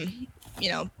of, you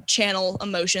know, channel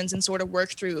emotions and sort of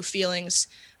work through feelings.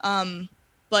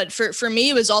 But for me,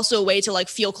 it was also a way to, like,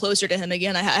 feel closer to him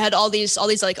again. I had all these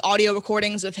like audio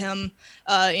recordings of him,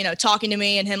 you know, talking to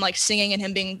me and him, like, singing and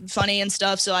him being funny and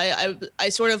stuff. So I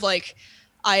sort of, like,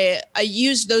 I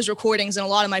used those recordings in a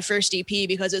lot of my first EP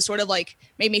because it sort of, like,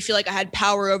 made me feel like I had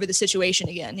power over the situation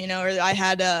again, you know, or I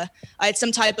had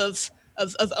some type of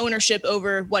ownership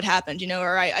over what happened, you know,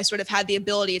 or I sort of had the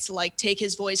ability to, like, take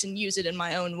his voice and use it in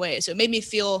my own way. So it made me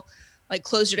feel, like,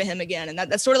 closer to him again. And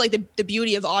that's sort of like the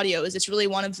beauty of audio, is it's really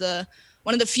one of the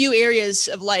few areas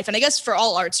of life. And I guess for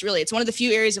all arts, really, it's one of the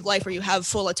few areas of life where you have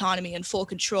full autonomy and full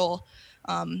control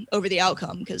over the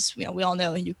outcome, because, you know, we all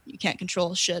know you can't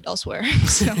control shit elsewhere.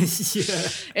 So,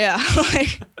 yeah.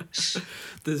 Like,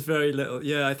 there's very little.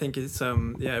 Yeah, I think it's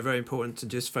very important to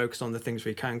just focus on the things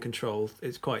we can control.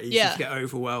 It's quite easy to get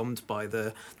overwhelmed by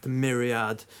the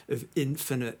myriad of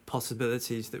infinite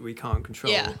possibilities that we can't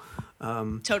control.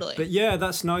 Totally. But yeah,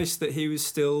 that's nice that he was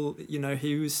still,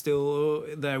 he was still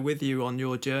there with you on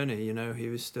your journey. He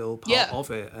was still part of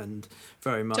it and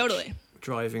very much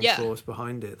driving force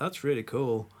behind it. That's really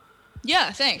cool.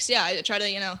 Yeah, thanks. Yeah, I try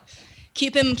to,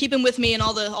 keep him with me in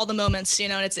all the moments,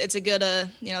 and it's a good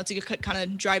it's a good kind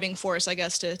of driving force, I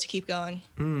guess, to keep going.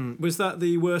 Was that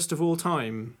the worst of all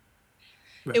time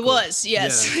record? It was,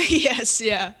 yes. Yeah. Yes,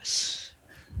 yeah.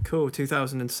 Cool.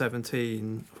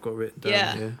 2017 I've got written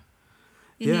down here.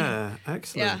 Yeah,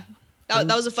 excellent. Yeah,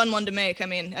 that was a fun one to make. I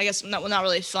mean, I guess not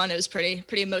really fun. It was pretty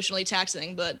emotionally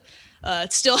taxing, but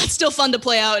it's still fun to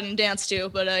play out and dance to.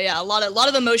 But yeah, a lot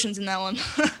of emotions in that one.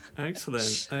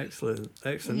 Excellent.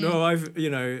 No, I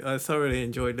thoroughly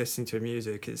enjoyed listening to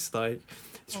music. It's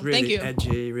really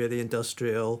edgy, really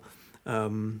industrial,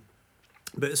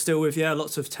 but still with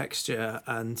lots of texture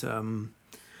and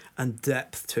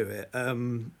depth to it.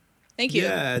 Thank you.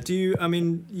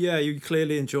 Yeah. You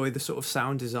clearly enjoy the sort of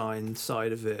sound design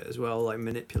side of it as well, like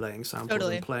manipulating samples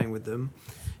and playing with them.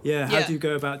 Yeah. How do you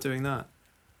go about doing that?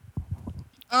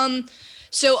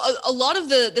 So a lot of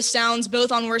the sounds,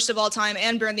 both on Worst of All Time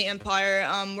and Burn the Empire,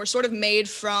 were sort of made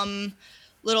from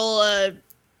little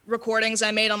recordings I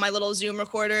made on my little Zoom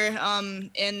recorder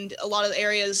in a lot of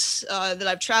areas that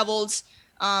I've traveled.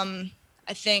 I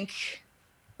think...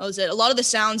 What was it? A lot of the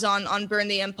sounds on Burn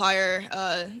the Empire,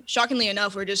 shockingly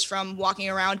enough, were just from walking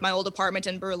around my old apartment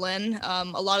in Berlin.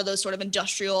 A lot of those sort of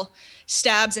industrial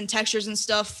stabs and textures and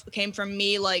stuff came from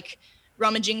me,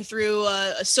 rummaging through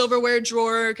a silverware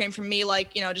drawer, came from me,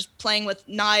 just playing with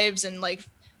knives and,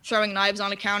 throwing knives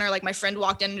on a counter. My friend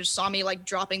walked in and just saw me,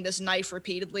 dropping this knife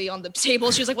repeatedly on the table.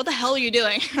 She was like, "What the hell are you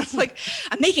doing?" I was like,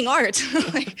 "I'm making art."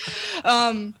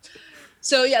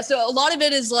 So a lot of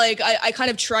it is I kind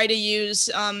of try to use,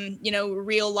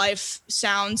 real life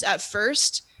sounds at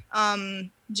first,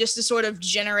 just to sort of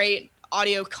generate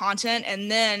audio content. And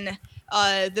then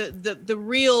the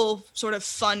real sort of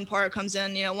fun part comes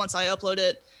in, once I upload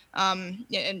it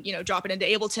and, drop it into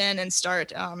Ableton and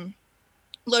start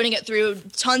loading it through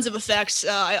tons of effects.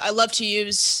 I love to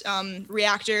use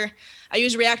Reactor. I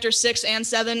use Reactor 6 and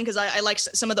 7 because I like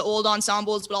some of the old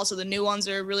ensembles, but also the new ones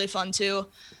are really fun too.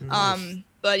 Nice.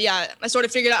 But yeah, I sort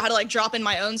of figured out how to drop in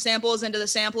my own samples into the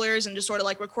samplers and just sort of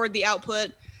record the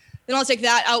output. Then I'll take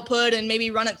that output and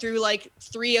maybe run it through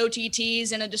 3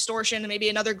 OTTs and a distortion and maybe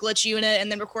another glitch unit,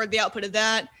 and then record the output of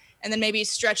that, and then maybe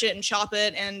stretch it and chop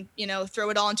it and, throw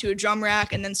it all into a drum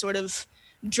rack, and then sort of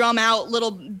drum out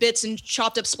little bits and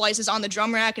chopped up splices on the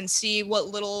drum rack and see what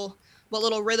little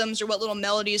rhythms or what little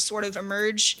melodies sort of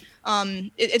emerge.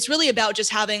 It's really about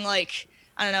just having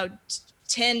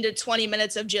 10 to 20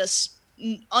 minutes of just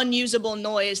unusable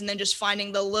noise, and then just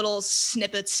finding the little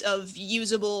snippets of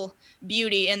usable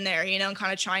beauty in there, and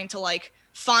kind of trying to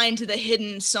find the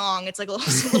hidden song. It's like a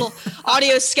little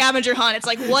audio scavenger hunt. It's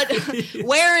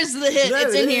where is the hit?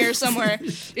 It's in here somewhere.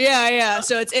 Yeah.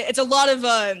 So it's a lot of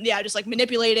just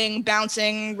manipulating,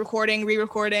 bouncing, recording,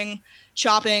 re-recording,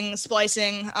 chopping,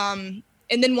 splicing. And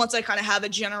then once I kind of have a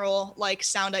general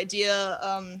sound idea,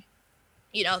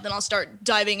 then I'll start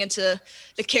diving into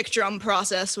the kick drum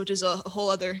process, which is a whole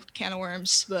other can of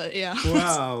worms. But yeah.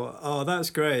 Wow. Oh, that's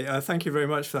great. Thank you very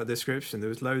much for that description. There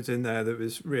was loads in there that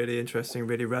was really interesting,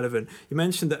 really relevant. You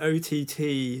mentioned the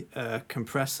OTT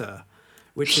compressor,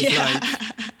 which is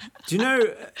do you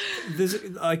know, there's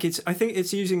I think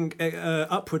it's using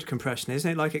upward compression,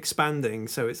 isn't it? Expanding.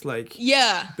 So it's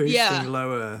boosting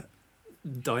lower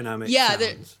dynamic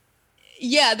sounds.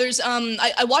 There's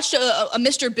I watched a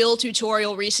Mr. Bill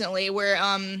tutorial recently where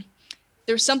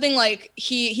there's something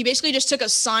he basically just took a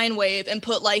sine wave and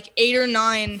put 8 or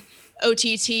 9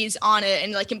 OTTs on it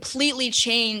and completely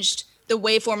changed the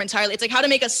waveform entirely. It's how to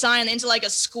make a sine into a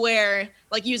square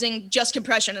using just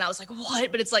compression, and I was like,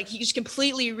 what? But it's he just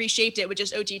completely reshaped it with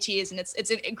just OTTs, and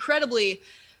it's an incredibly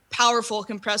powerful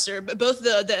compressor, but both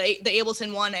the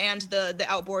Ableton one and the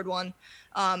outboard one.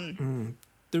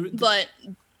 But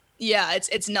yeah,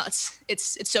 it's nuts.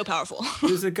 It's so powerful.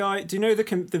 There's a guy. Do you know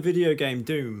the video game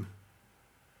Doom?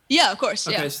 Yeah, of course.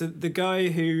 Okay, so the guy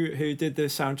who did the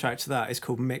soundtrack to that is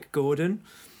called Mick Gordon,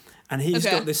 and he's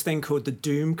got this thing called the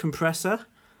Doom compressor,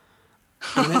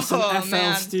 and it's an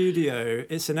FL Studio.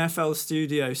 It's an FL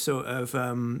Studio sort of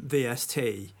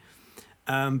VST,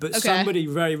 but somebody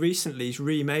very recently has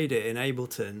remade it in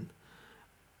Ableton.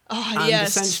 Oh, and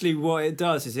yes. essentially what it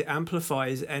does is it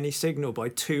amplifies any signal by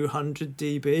 200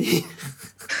 dB.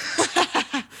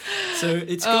 So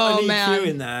it's got an EQ man.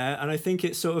 in there, and I think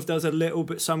it sort of does a little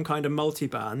bit, some kind of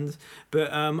multiband.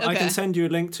 But I can send you a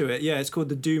link to it. Yeah, it's called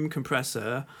the Doom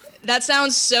Compressor. That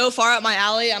sounds so far up my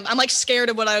alley. I'm like scared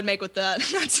of what I would make with that.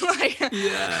 That's like,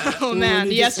 yeah. Oh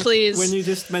man, yes, please. When you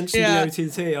just mentioned the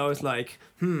OTT, I was like,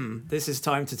 this is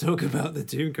time to talk about the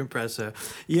Doom Compressor.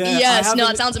 Yeah. Yes, no,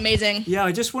 it sounds amazing. Yeah,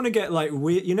 I just want to get like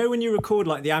weird. You know when you record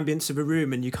like the ambience of a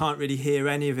room and you can't really hear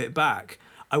any of it back?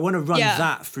 I want to run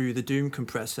that through the Doom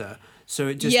Compressor. So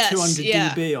it just 200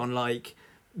 dB on like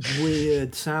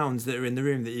weird sounds that are in the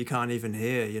room that you can't even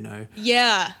hear, you know?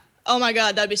 Yeah. Oh my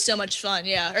God, that'd be so much fun.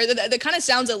 Yeah. Or that kind of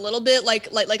sounds a little bit like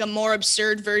a more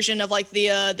absurd version of like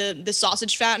the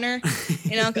sausage fattener,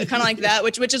 you know, kind of like that,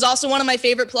 which is also one of my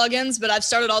favorite plugins, but I've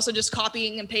started also just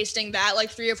copying and pasting that like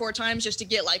 3 or 4 times just to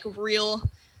get like really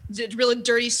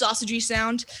dirty sausagey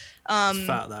sound.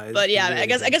 Fat, that is. But yeah, really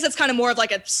I guess it's kind of more of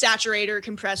like a saturator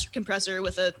compressor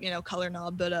with a, you know, color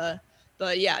knob,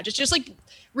 but yeah, just like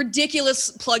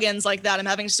ridiculous plugins like that I'm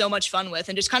having so much fun with,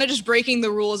 and just breaking the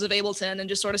rules of Ableton and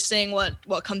just sort of seeing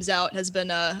what comes out has been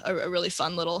a really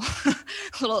fun little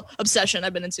obsession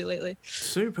I've been into lately.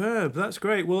 Superb, that's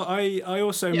great. Well, I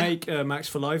also make Max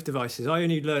for Live devices. I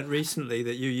only learned recently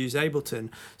that you use Ableton,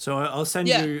 so I'll send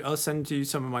you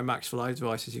some of my Max for Live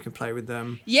devices. You can play with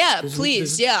them. Yeah,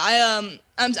 please. Yeah,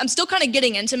 I'm still kind of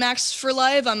getting into Max for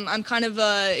Live. I'm kind of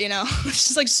you know, it's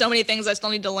just like so many things I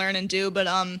still need to learn and do, but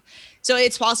so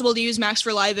it's possible to use Max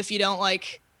for Live if you don't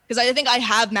like, because I think I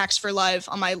have Max for Live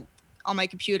on my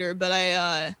computer, but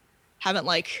I haven't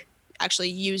like actually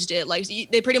used it. Like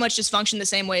they pretty much just function the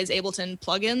same way as Ableton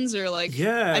plugins, or like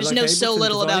I just know so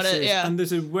little about it. Yeah. And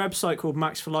there's a website called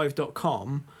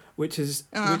maxforlive.com, which is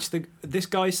this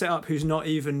guy set up who's not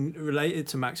even related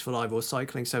to Max for Live or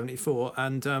Cycling 74,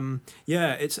 and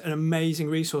it's an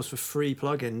amazing resource for free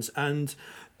plugins. And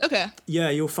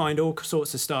yeah, you'll find all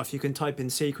sorts of stuff. You can type in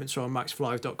sequencer on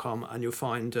maxforlive.com and you'll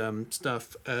find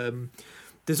stuff.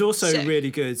 There's also really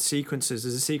good sequencers.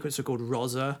 There's a sequencer called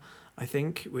Rosa, I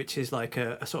think, which is like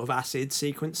a sort of acid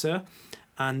sequencer.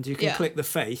 And you can click the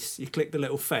face. You click the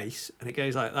little face and it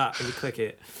goes like that when you click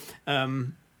it.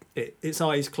 Its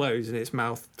eyes close and its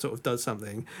mouth sort of does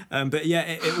something. But yeah,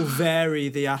 it will vary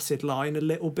the acid line a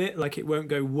little bit. Like it won't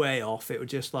go way off. It will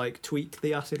just like tweak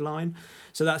the acid line.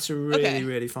 So that's a really,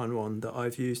 really fun one that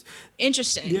I've used.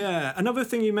 Interesting. Yeah. Another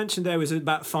thing you mentioned there was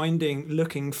about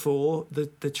looking for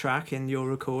the track in your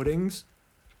recordings.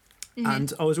 Mm-hmm.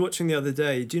 And I was watching the other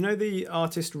day. Do you know the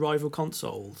artist Rival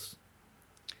Consoles?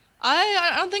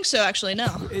 I don't think so, actually, no.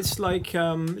 It's like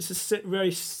it's a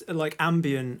very like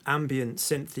ambient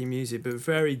synthy music, but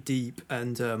very deep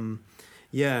and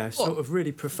sort of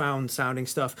really profound sounding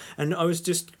stuff. And I was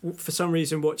just for some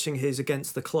reason watching his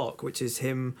Against the Clock, which is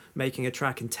him making a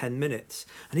track in 10 minutes,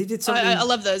 and he did something. I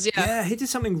love those. Yeah, he did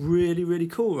something really, really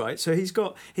cool, right? So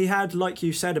he had like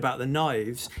you said about the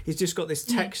knives. He's just got this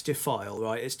texture file,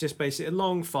 right? It's just basically a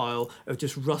long file of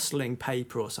just rustling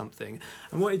paper or something.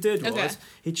 And what he did was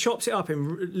he chops it up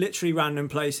in literally random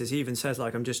places. He even says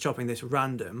like, I'm just chopping this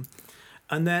random,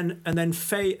 and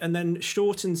then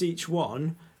shortens each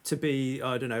one to be,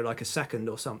 I don't know, like a second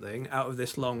or something out of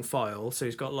this long file. So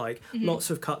he's got like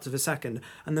lots of cuts of a second,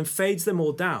 and then fades them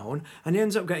all down, and he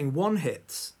ends up getting one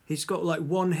hits. He's got like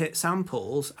one hit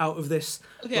samples out of this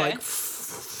like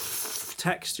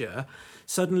texture.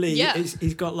 Suddenly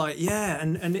he's got like,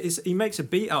 and he makes a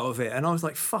beat out of it. And I was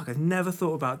like, fuck, I've never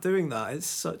thought about doing that. It's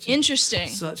such interesting.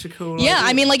 Such a cool idea.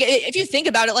 I mean, like if you think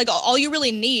about it, like all you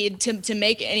really need to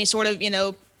make any sort of, you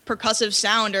know, percussive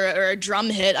sound or a drum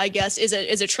hit, I guess, is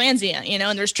a transient, you know,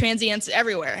 and there's transients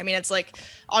everywhere. I mean, it's like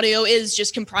audio is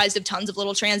just comprised of tons of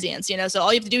little transients, you know, so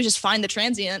all you have to do is just find the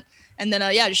transient and then,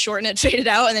 just shorten it, fade it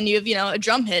out, and then you have, you know, a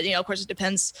drum hit. You know, of course, it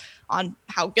depends on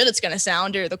how good it's going to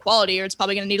sound or the quality, or it's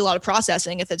probably going to need a lot of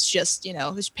processing if it's just, you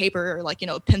know, this paper or like, you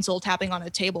know, a pencil tapping on a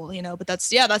table, you know, but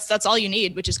that's all you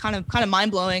need, which is kind of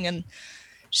mind-blowing. And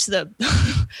just the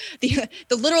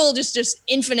literal just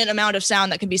infinite amount of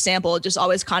sound that can be sampled just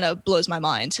always kind of blows my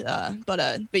mind.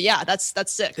 But yeah, that's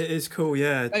sick. It is cool.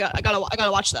 Yeah. I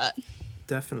gotta watch that.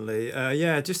 Definitely.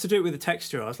 Just to do it with the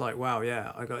texture, I was like, wow,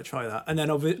 yeah, I got to try that. And then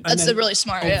really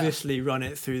smart. Obviously run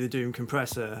it through the Doom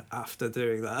compressor after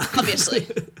doing that. Obviously.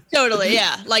 Totally.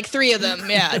 Yeah. Like 3 of them.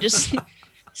 Yeah. Just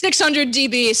 600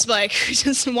 dB spike.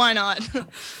 Just why not?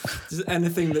 Just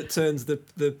anything that turns the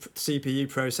CPU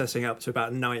processing up to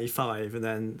about 95,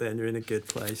 and then you're in a good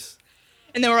place.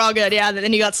 And then we're all good. Yeah.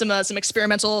 Then you got some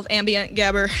experimental ambient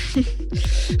gabber.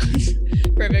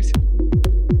 Perfect.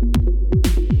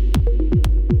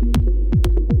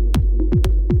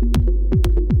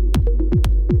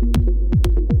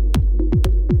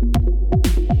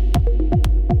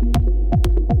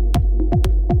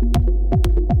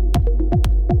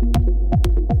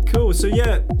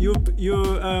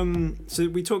 So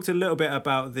we talked a little bit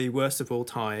about the worst of all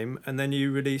time, and then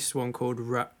you released one called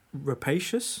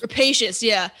Rapacious. Rapacious,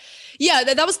 yeah.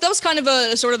 That was kind of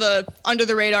a sort of a under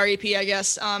the radar EP, I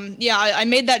guess. I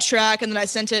made that track and then I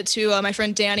sent it to my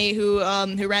friend Danny, who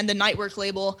ran the Nightwork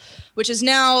label, which is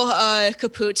now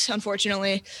kaput,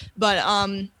 unfortunately. But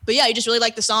yeah, he just really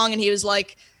liked the song and he was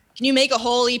like, "Can you make a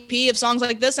whole EP of songs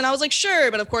like this?" And I was like, "Sure,"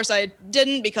 but of course I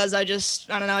didn't because I just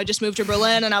moved to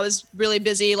Berlin and I was really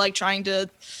busy like trying to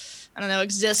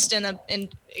exist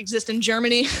in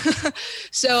Germany.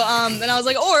 So and I was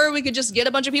like, or we could just get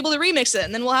a bunch of people to remix it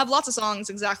and then we'll have lots of songs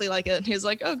exactly like it. And he was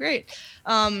like, "Oh, great."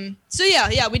 So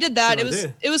yeah, we did that.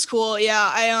 It was cool. Yeah,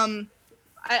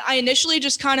 I initially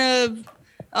just kind of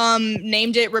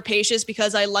named it Rapacious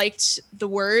because I liked the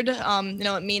word.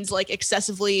 It means like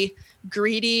excessively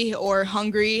greedy or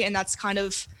hungry, and that's kind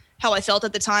of how I felt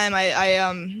at the time. I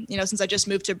since I just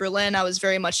moved to Berlin, I was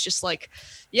very much just like,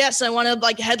 yes, I want to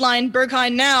like headline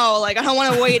Berghain now. Like I don't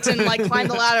want to wait and like climb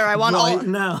the ladder. I want right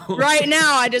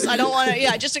now. I don't want to.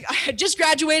 Yeah, I just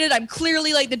graduated. I'm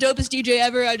clearly like the dopest DJ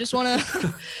ever. I just want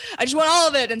all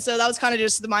of it. And so that was kind of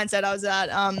just the mindset I was at.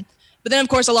 But then, of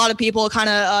course, a lot of people kind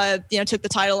of, took the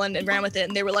title and ran with it.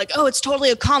 And they were like, "Oh, it's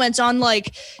totally a comment on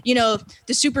like, the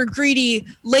super greedy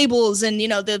labels and,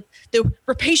 the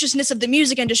rapaciousness of the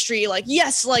music industry. Like,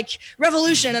 yes, like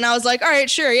revolution." And I was like, "All right,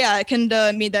 sure. Yeah, I can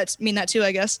mean that too,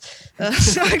 I guess."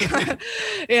 So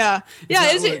yeah.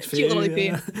 It's a cute little EP.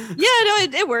 Yeah, no,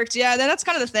 it worked. Yeah, that's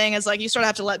kind of the thing is like you sort of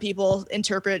have to let people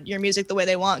interpret your music the way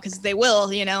they want because they will,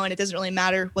 and it doesn't really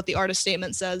matter what the artist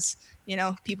statement says.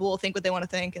 People will think what they want to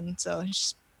think, and so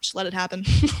just let it happen.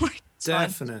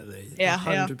 Definitely. Fine. Yeah,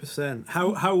 100%.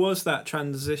 How was that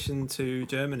transition to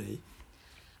Germany?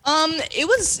 It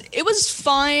was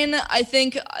fine. I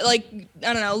think like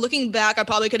I don't know, looking back, I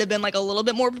probably could have been like a little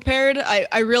bit more prepared.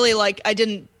 I really I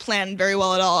didn't plan very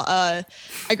well at all. I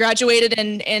graduated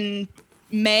in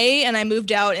May and I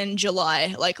moved out in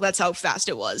July. Like that's how fast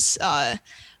it was.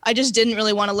 I just didn't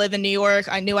really want to live in New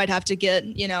York. I knew I'd have to get,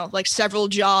 like several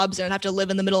jobs and I'd have to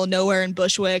live in the middle of nowhere in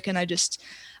Bushwick. And I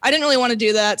didn't really want to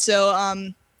do that. So,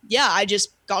 I just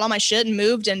got all my shit and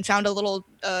moved and found a little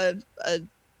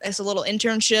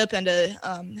internship and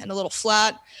a little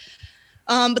flat.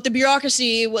 But the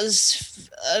bureaucracy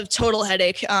was a total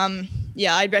headache.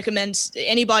 I'd recommend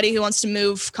anybody who wants to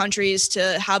move countries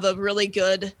to have a really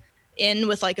good in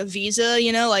with like a visa,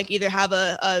 like either have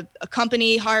a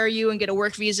company hire you and get a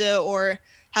work visa or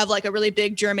have like a really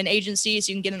big German agency so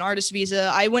you can get an artist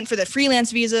visa. I went for the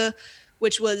freelance visa,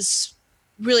 which was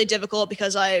really difficult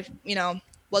because I,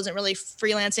 wasn't really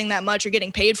freelancing that much or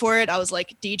getting paid for it. I was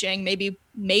like DJing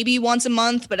maybe once a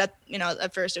month, but at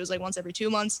first it was like once every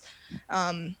 2 months.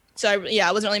 I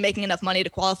wasn't really making enough money to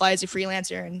qualify as a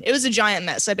freelancer and it was a giant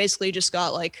mess. I basically just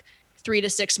got like 3 to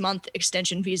 6 month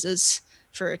extension visas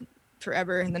for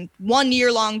forever and then 1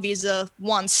 year long visa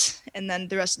once and then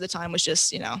the rest of the time was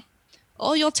just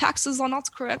 "Oh, your taxes are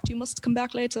not correct, you must come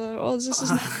back later. Oh, this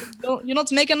is you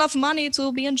don't make enough money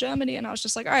to be in Germany." And I was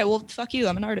just like, all right, well, fuck you,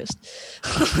 I'm an artist.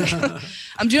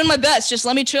 I'm doing my best, just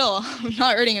let me chill. I'm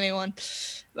not hurting anyone.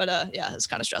 But it's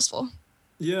kind of stressful.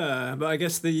 Yeah, but I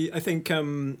guess I think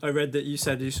I read that you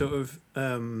said you sort of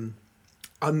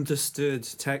understood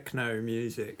techno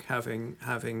music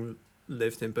having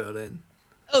lived in Berlin.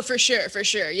 Oh, for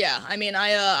sure. Yeah. I mean,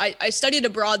 I studied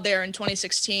abroad there in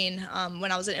 2016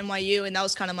 when I was at NYU, and that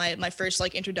was kind of my first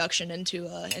like introduction into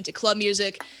club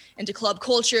music, into club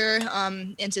culture,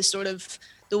 into sort of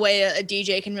the way a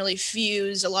DJ can really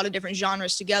fuse a lot of different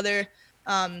genres together.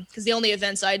 Because the only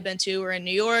events I'd been to were in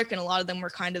New York, and a lot of them were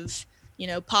kind of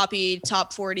poppy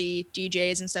top 40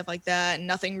 DJs and stuff like that, and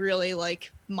nothing really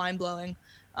like mind blowing.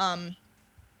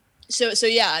 So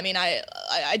yeah, I mean,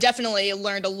 I definitely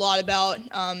learned a lot about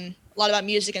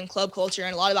music and club culture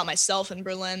and a lot about myself in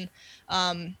Berlin.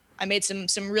 I made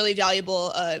some really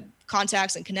valuable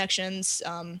contacts and connections.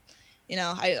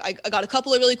 I got a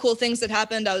couple of really cool things that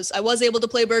happened. I was able to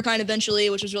play Berghain eventually,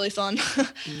 which was really fun.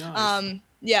 Nice.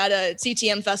 At a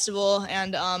CTM festival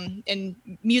and in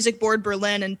Music Board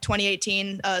Berlin in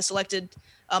 2018 selected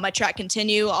my track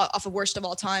Continue off of Worst of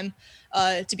All Time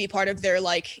to be part of their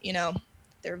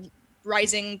their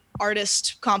rising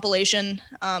artist compilation,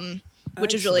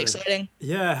 which is really exciting.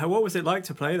 Yeah, what was it like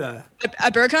to play there?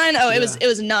 At Berghain? Oh, yeah. It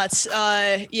was nuts.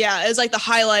 It was like the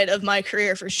highlight of my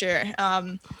career for sure.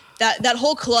 That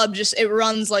whole club it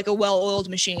runs like a well-oiled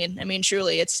machine. I mean,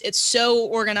 truly, it's so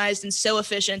organized and so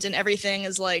efficient, and everything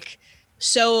is like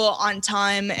so on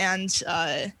time. And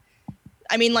I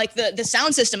mean, like the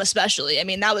sound system especially. I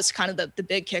mean, that was kind of the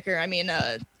big kicker. I mean,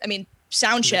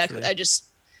 sound check.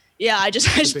 Yeah, I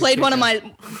just played one of my,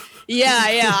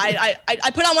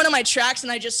 I put on one of my tracks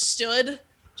and I just stood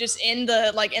just in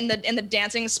the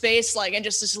dancing space, like, and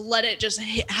just let it just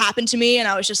happen to me. And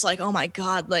I was just like, oh my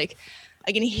God, like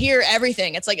I can hear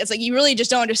everything. It's like you really just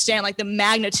don't understand like the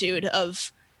magnitude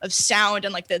of sound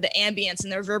and like the ambience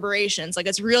and the reverberations. Like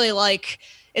it's really like,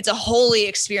 it's a holy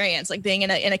experience, like being in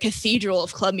a cathedral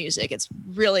of club music. It's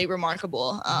really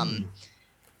remarkable.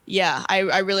 Yeah,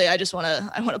 I just want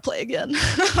to play again.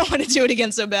 I want to do it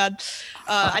again so bad.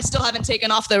 I still haven't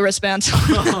taken off the wristband.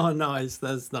 Oh, nice.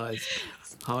 That's nice.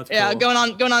 Hardcore. Yeah, going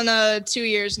on 2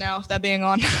 years now, that being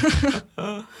on.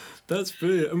 That's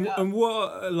brilliant. And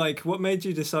what made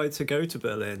you decide to go to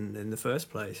Berlin in the first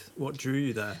place? What drew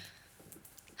you there?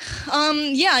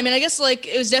 Yeah, I mean, I guess like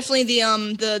it was definitely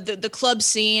the club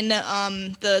scene,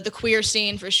 the queer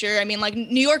scene for sure. I mean, like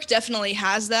New York definitely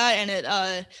has that, and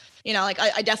it you know, like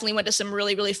I definitely went to some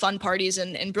really, really fun parties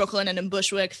in Brooklyn and in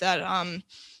Bushwick that,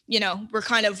 you know, were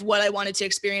kind of what I wanted to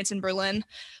experience in Berlin.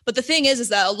 But the thing is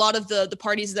that a lot of the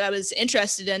parties that I was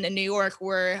interested in New York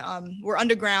were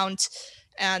underground.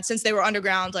 And since they were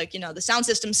underground, like, you know, the sound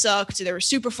system sucked. They were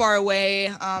super far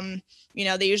away. You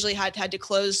know, they usually had to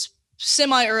close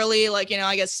semi early, like, you know,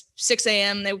 I guess 6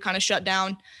 a.m. they would kind of shut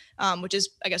down, which is,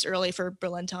 I guess, early for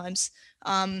Berlin times.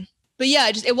 But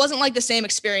yeah, it wasn't like the same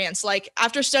experience. Like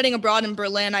after studying abroad in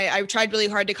Berlin, I tried really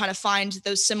hard to kind of find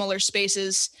those similar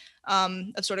spaces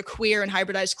of sort of queer and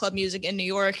hybridized club music in New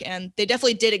York. And they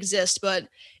definitely did exist, but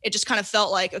it just kind of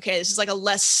felt like, okay, this is like a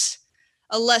less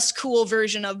cool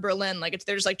version of Berlin. Like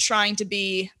they're just like trying to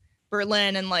be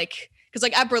Berlin, and like, because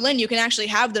like at Berlin, you can actually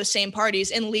have those same parties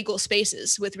in legal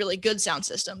spaces with really good sound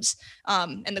systems.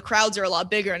 And the crowds are a lot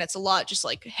bigger, and it's a lot just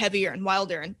like heavier and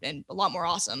wilder and a lot more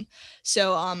awesome.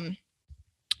 So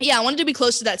yeah, I wanted to be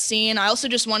close to that scene. I also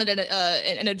just wanted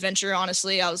an adventure,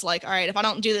 honestly. I was like, all right, if I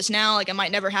don't do this now, like it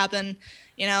might never happen.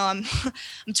 You know, I'm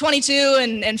 22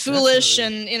 and foolish.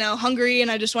 Definitely. And, you know, hungry.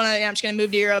 And I just want to, I'm just going to move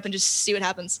to Europe and just see what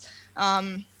happens.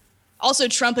 Also,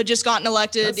 Trump had just gotten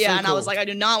elected. That's so cool. I was like, I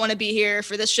do not want to be here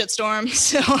for this shitstorm.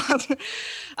 So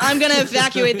I'm going to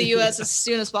evacuate the U.S. as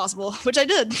soon as possible, which I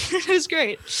did. It was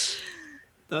great.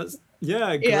 That's,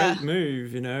 a great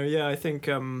move, you know. Yeah, I think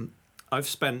I've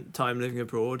spent time living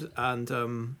abroad,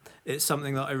 and it's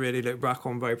something that I really look back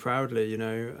on very proudly, you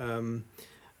know.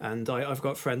 And I've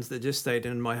got friends that just stayed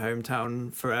in my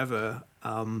hometown forever.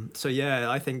 So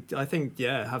yeah, I think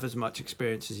have as much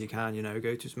experience as you can, you know,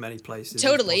 go to as many places.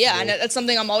 Totally, yeah, and that's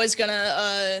something I'm always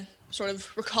gonna sort of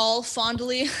recall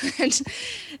fondly,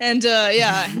 and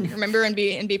remember and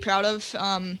be proud of.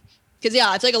 Because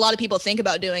yeah, it's like a lot of people think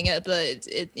about doing it, but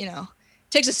it you know,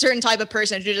 takes a certain type of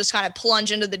person to just kind of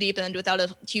plunge into the deep end without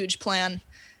a huge plan.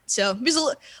 So there's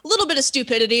a little bit of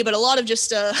stupidity, but a lot of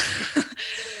just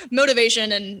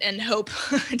motivation and hope,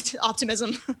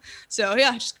 optimism. So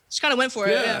yeah, just kind of went for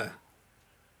it. Yeah.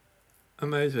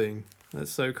 Amazing.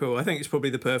 That's so cool. I think it's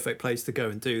probably the perfect place to go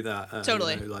and do that.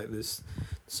 Totally. You know, like there's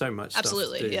so much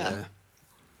Absolutely, stuff to do there.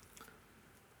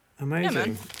 Amazing. Yeah,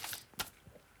 man.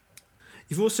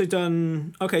 You've also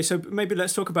done... Okay, so maybe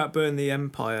let's talk about Burn the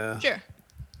Empire. Sure.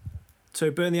 So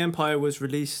Burn the Empire was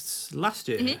released last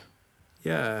year. Mm-hmm.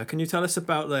 Yeah. Can you tell us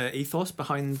about the ethos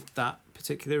behind that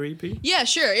particular EP? Yeah,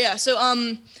 sure. Yeah. So,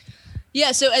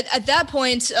 so at that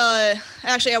point,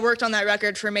 actually I worked on that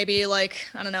record for maybe like,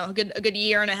 I don't know, a good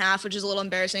year and a half, which is a little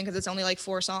embarrassing because it's only like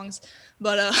 4 songs.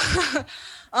 But,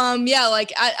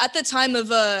 like at the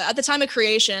time of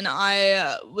creation,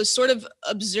 I was sort of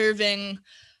observing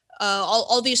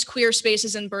all these queer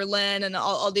spaces in Berlin and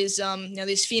all these,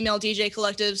 these female DJ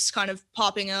collectives kind of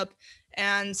popping up.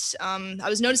 And I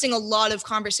was noticing a lot of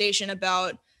conversation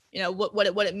about, you know, what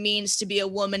it means to be a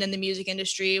woman in the music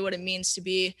industry, what it means to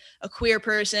be a queer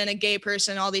person, a gay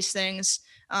person, all these things.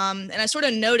 And I sort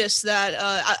of noticed that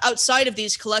outside of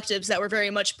these collectives that were very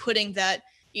much putting that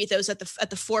ethos at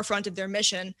the forefront of their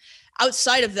mission,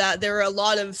 outside of that, there were a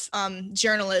lot of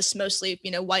journalists, mostly,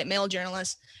 you know, white male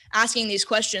journalists, asking these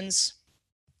questions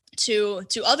to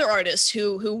other artists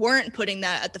who weren't putting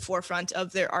that at the forefront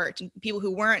of their art, and people who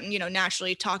weren't, you know,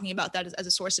 naturally talking about that as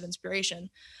a source of inspiration,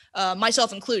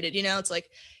 myself included. You know, it's like,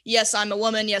 yes, I'm a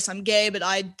woman, yes, I'm gay, but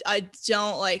I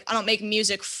don't make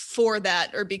music for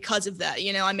that or because of that.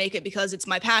 You know, I make it because it's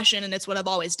my passion and it's what I've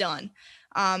always done.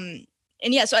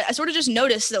 And yeah, so I sort of just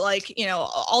noticed that, like, you know,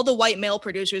 all the white male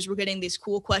producers were getting these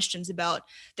cool questions about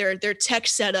their tech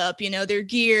setup, you know, their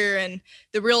gear and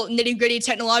the real nitty gritty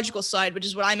technological side, which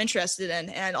is what I'm interested in.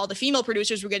 And all the female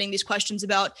producers were getting these questions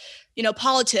about, you know,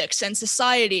 politics and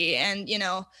society and, you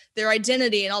know, their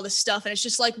identity and all this stuff. And it's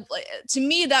just like, to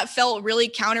me, that felt really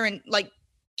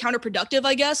counterproductive,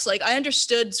 I guess. Like I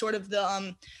understood sort of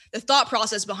the thought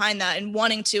process behind that and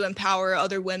wanting to empower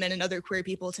other women and other queer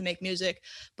people to make music.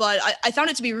 But I found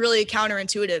it to be really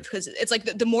counterintuitive, because it's like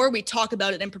the more we talk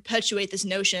about it and perpetuate this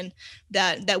notion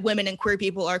that women and queer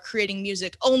people are creating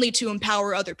music only to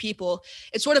empower other people,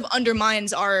 it sort of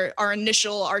undermines our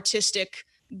initial artistic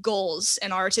goals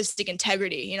and our artistic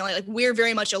integrity. You know, like we're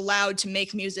very much allowed to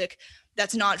make music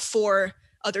that's not for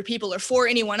other people or for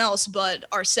anyone else but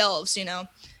ourselves, you know.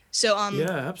 So yeah,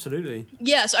 absolutely.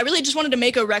 Yeah, so I really just wanted to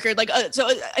make a record. Like so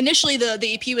initially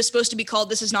the EP was supposed to be called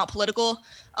This Is Not Political,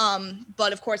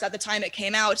 but of course at the time it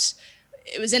came out,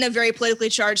 it was in a very politically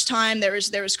charged time. There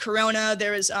was Corona,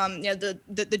 there was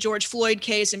the George Floyd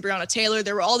case and Breonna Taylor.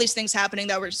 There were all these things happening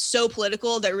that were so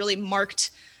political that really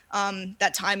marked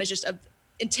that time as just a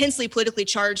intensely politically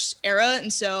charged era.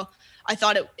 And so I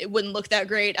thought it wouldn't look that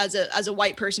great as a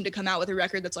white person to come out with a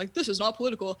record that's like, this is not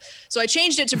political. So I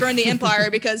changed it to Burn the Empire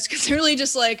because really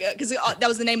just like, because that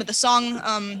was the name of the song,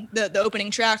 the opening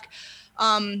track.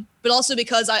 But also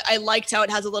because I liked how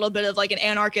it has a little bit of like an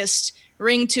anarchist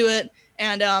ring to it.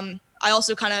 And I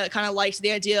also kind of liked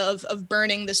the idea of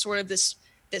burning this sort of this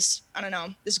I don't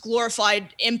know, this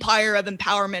glorified empire of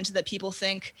empowerment that people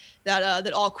think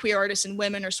that all queer artists and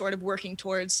women are sort of working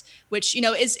towards, which, you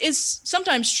know, is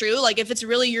sometimes true. Like if it's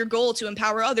really your goal to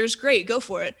empower others, great, go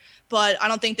for it. But I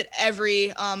don't think that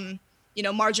every,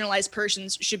 marginalized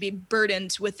persons should be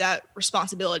burdened with that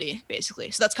responsibility,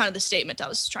 basically. So that's kind of the statement I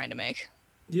was trying to make.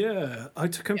 Yeah, I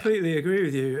completely agree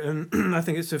with you. And I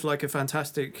think it's just like a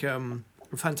fantastic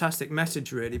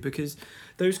message, really, because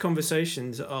those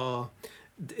conversations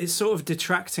it's sort of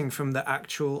detracting from the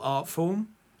actual art form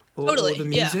or the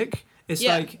music. Yeah. It's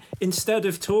like, instead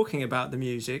of talking about the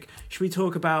music, should we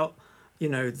talk about, you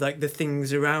know, like the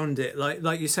things around it?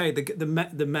 Like you say,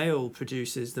 the male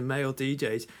producers, the male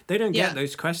DJs, they don't get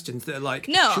those questions. They're like,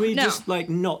 should we just like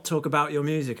not talk about your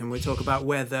music and we talk about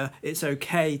whether it's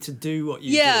okay to do what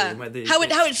you do, and whether how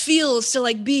it feels to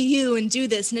like be you and do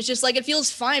this. And it's just like, it feels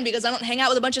fine because I don't hang out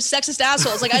with a bunch of sexist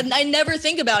assholes. Like I never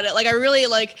think about it. Like I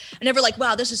never like,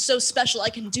 wow, this is so special. I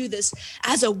can do this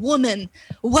as a woman.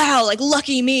 Wow, like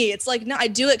lucky me. It's like, no, I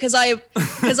do it because I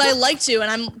like to, and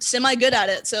I'm semi good at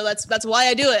it. So that's why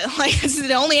I do it. Like, it's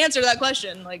the only answer to that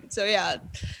question. Like, so yeah.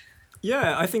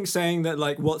 Yeah, I think saying that,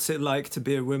 like, what's it like to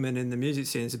be a woman in the music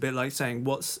scene is a bit like saying,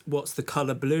 what's the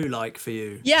color blue like for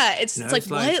you? Yeah, it's like,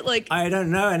 what? Like, I don't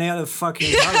know any other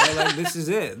fucking color. Like, this is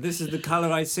it. This is the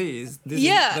color I see.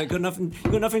 Like, got nothing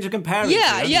to compare it to.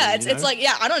 Yeah. It's like,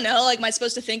 I don't know. Like, am I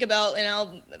supposed to think about, you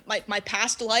know, my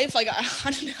past life? Like,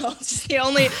 I don't know. It's just the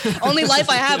only life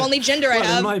I have, only gender I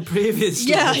have. In my previous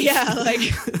life. Yeah. Like,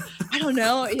 I don't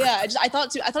know. Yeah, I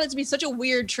thought it to be such a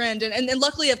weird trend, and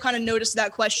luckily I've kind of noticed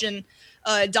that question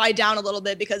die down a little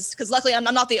bit because luckily I'm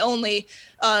not the only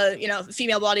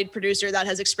female-bodied producer that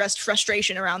has expressed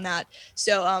frustration around that.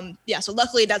 So so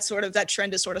luckily that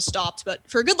trend has sort of stopped. But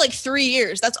for a good like 3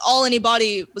 years, that's all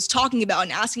anybody was talking about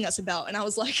and asking us about, and I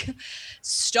was like,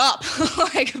 stop,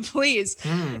 like please.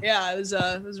 Yeah, it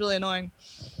was really annoying,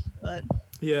 but.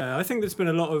 Yeah, I think there's been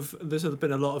a lot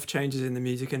of changes in the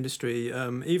music industry.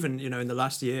 Even, you know, in the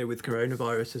last year with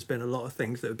coronavirus, there's been a lot of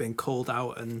things that have been called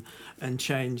out and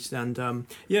changed. And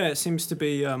it seems to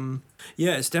be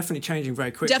it's definitely changing very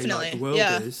quickly. Definitely, like the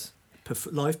world is.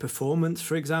 Live performance,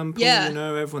 for example. Yeah. You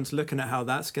know, everyone's looking at how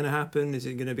that's going to happen. Is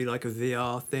it going to be like a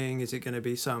VR thing? Is it going to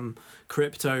be some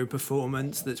crypto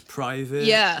performance that's private?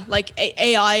 Yeah, like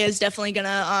AI is definitely going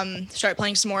to start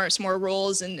playing some more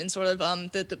roles in sort of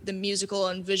the musical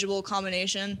and visual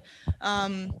combination.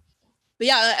 But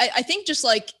yeah, I think just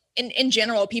like in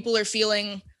general, people are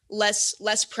feeling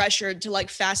less pressured to like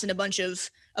fasten a bunch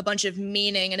of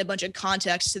meaning and a bunch of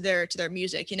context to their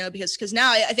music, you know, because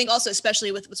now I think also,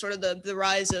 especially with sort of the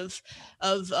rise of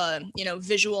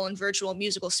visual and virtual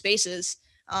musical spaces,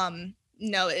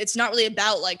 it's not really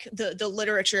about like the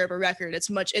literature of a record.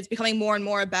 It's becoming more and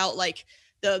more about like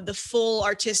the full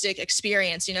artistic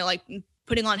experience, you know, like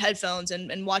putting on headphones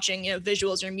and watching, you know,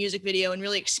 visuals or a music video and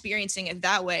really experiencing it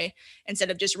that way instead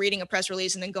of just reading a press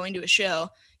release and then going to a show.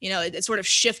 You know, it's sort of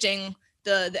shifting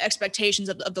the expectations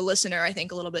of the listener, I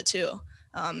think, a little bit too,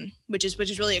 which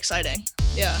is really exciting.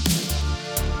 Yeah.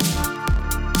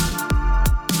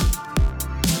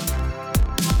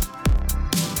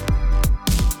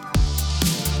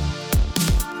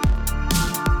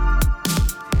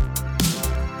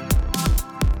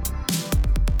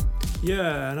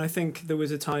 Yeah, and I think there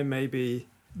was a time maybe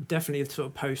definitely sort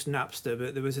of post Napster,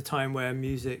 but there was a time where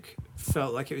music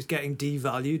felt like it was getting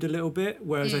devalued a little bit,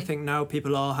 whereas I think now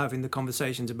people are having the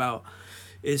conversations about,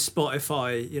 is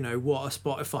Spotify, what are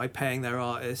Spotify paying their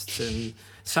artists, and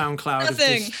SoundCloud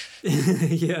Nothing.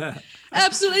 Yeah,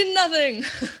 absolutely nothing.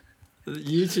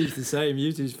 YouTube's the same.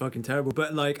 YouTube's fucking terrible,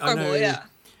 but like Horrible, I know yeah.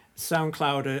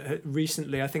 SoundCloud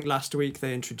recently, I think last week,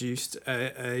 they introduced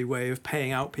a way of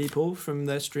paying out people from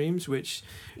their streams, which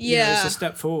is a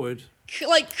step forward.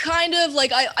 Like kind of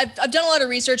like I've done a lot of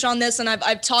research on this, and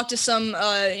I've talked to some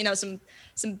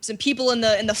some people in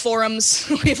the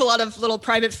forums. We have a lot of little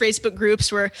private Facebook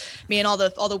groups where me and all the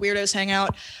weirdos hang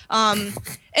out.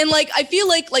 And like I feel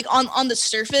like on the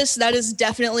surface that is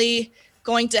definitely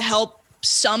going to help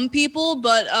some people,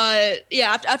 but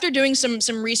after doing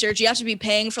some research, you have to be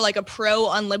paying for like a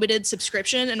pro unlimited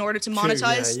subscription in order to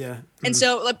monetize. True, yeah. And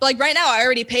so like right now I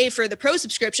already pay for the pro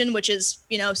subscription, which is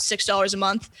 $6 a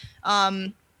month.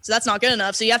 So that's not good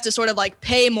enough. So you have to sort of like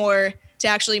pay more to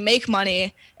actually make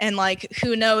money, and like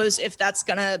who knows if that's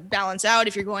gonna balance out,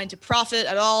 if you're going to profit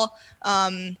at all.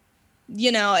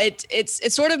 It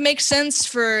sort of makes sense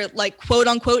for like quote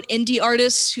unquote indie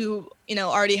artists who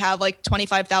already have like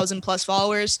 25,000 plus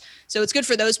followers. So it's good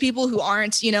for those people who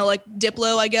aren't like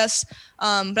Diplo, I guess.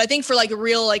 But I think for like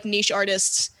real like niche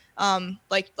artists,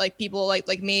 like people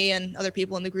like me and other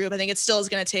people in the group, I think it still is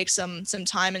going to take some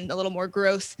time and a little more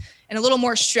growth and a little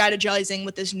more strategizing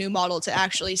with this new model to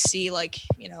actually see like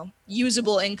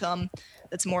usable income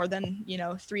that's more than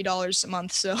 $3 a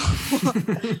month. So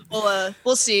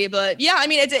we'll see. But yeah, I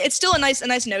mean it's still a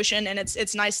nice notion, and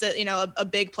it's nice that a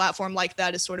big platform like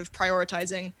that is sort of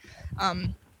prioritizing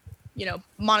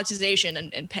monetization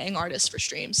and paying artists for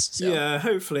streams. So. Yeah,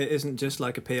 hopefully it isn't just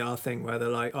like a PR thing where they're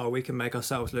like, oh, we can make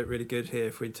ourselves look really good here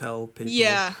if we tell people.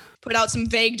 Yeah, put out some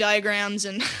vague diagrams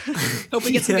and hope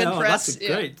we get some good press. That's a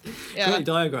great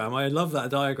diagram. I love that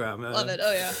diagram. Love it.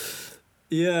 Oh yeah.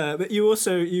 Yeah, but you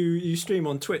also you stream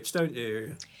on Twitch, don't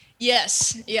you?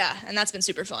 Yes, yeah, and that's been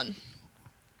super fun.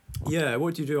 Yeah,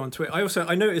 what do you do on Twitch?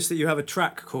 I noticed that you have a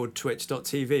track called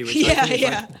twitch.tv, which I think is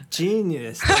like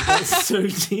genius. Like, that's so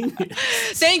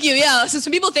genius. Thank you. Yeah, so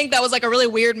some people think that was like a really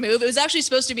weird move. It was actually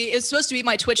supposed to be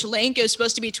my Twitch link. It was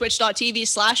supposed to be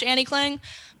twitch.tv/AnnieKlang,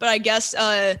 but I guess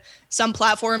some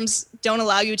platforms don't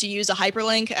allow you to use a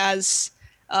hyperlink as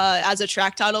a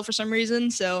track title for some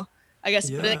reason. So I guess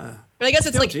but I guess it's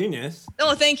still like genius.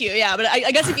 Oh, thank you. Yeah, but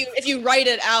I guess if you write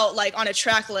it out like on a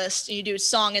track list and you do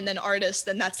song and then artist,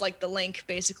 then that's like the link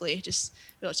basically, just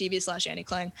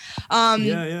TV/AnnieKlang.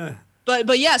 Yeah.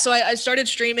 But yeah, so I started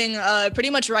streaming pretty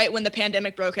much right when the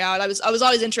pandemic broke out. I was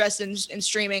always interested in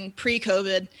streaming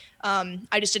pre-COVID.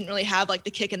 I just didn't really have like the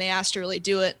kick in the ass to really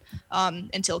do it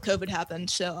until COVID happened.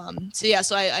 So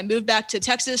I moved back to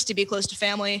Texas to be close to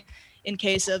family in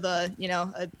case of a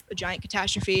giant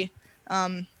catastrophe.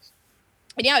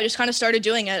 And yeah, I just kind of started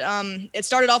doing it. It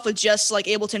started off with just like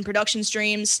Ableton production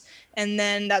streams, and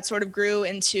then that sort of grew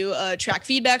into track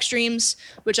feedback streams,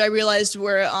 which I realized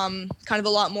were kind of a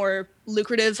lot more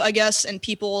lucrative, I guess, and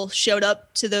people showed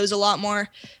up to those a lot more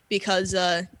because,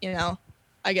 I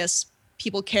guess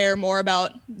people care more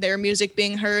about their music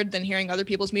being heard than hearing other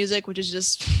people's music, which is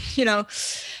just,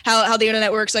 how the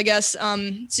internet works, I guess.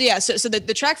 So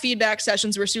the track feedback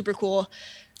sessions were super cool.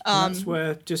 That's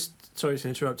where sorry to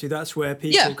interrupt you. That's where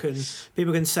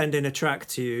people can send in a track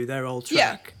to you, their old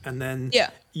track, and then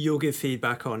you'll give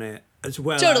feedback on it as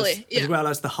well. Totally, as well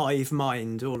as the hive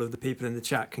mind. All of the people in the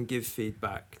chat can give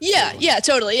feedback. Yeah,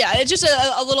 totally. Yeah, it's just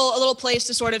a little place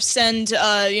to sort of send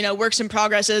works in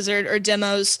progresses or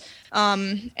demos.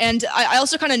 And I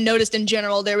also kind of noticed in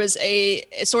general there was a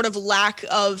sort of lack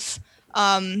of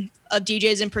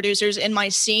DJs and producers in my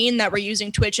scene that were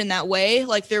using Twitch in that way.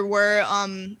 Like there were,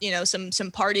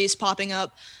 some parties popping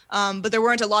up, but there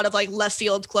weren't a lot of like left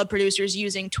field club producers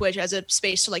using Twitch as a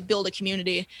space to like build a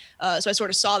community. So I sort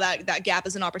of saw that gap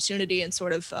as an opportunity and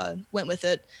sort of went with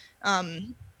it.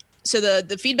 So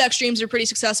the feedback streams are pretty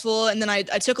successful. And then I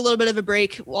took a little bit of a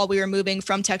break while we were moving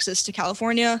from Texas to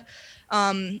California.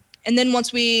 And then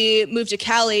once we moved to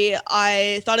Cali,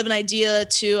 I thought of an idea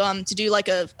to do like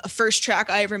a first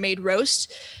track I ever made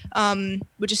roast,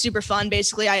 which is super fun.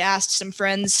 Basically, I asked some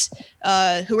friends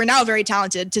who are now very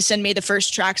talented to send me the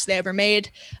first tracks they ever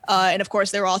made. And of course,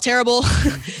 they were all terrible.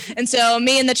 And so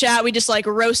me in the chat, we just like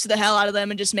roast the hell out of them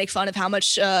and just make fun of how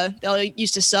much they all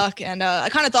used to suck. And I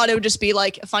kind of thought it would just be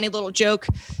like a funny little joke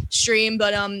stream,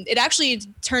 but it actually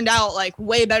turned out like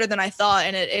way better than I thought.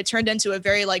 And it turned into a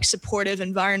very like supportive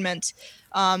environment.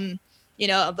 Of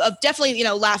definitely,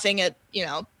 laughing at,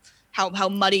 how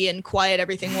muddy and quiet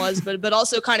everything was, but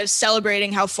also kind of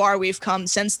celebrating how far we've come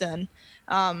since then.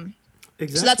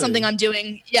 Exactly. So that's something I'm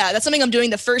doing. Yeah, that's something I'm doing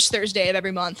the first Thursday of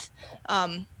every month,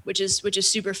 which is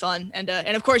super fun. And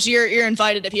of course you're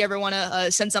invited if you ever want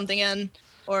to send something in,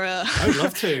 or I'd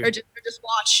love to, or just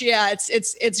watch. Yeah,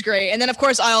 it's great. And then of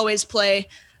course I always play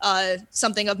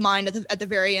something of mine at the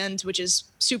very end, which is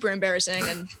super embarrassing,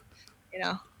 and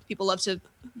people love to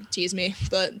tease me,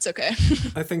 but it's okay.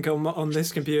 I think on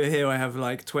this computer here I have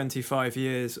like 25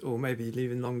 years or maybe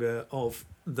even longer of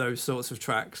those sorts of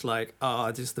tracks, like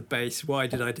just the bass, why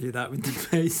did I do that with the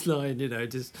bass line,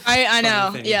 just I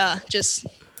know things. Yeah, just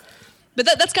but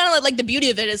that's kind of like the beauty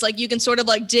of it is like you can sort of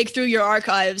like dig through your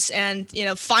archives and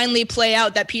finally play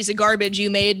out that piece of garbage you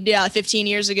made 15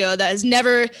 years ago that has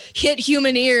never hit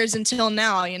human ears until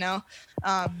now.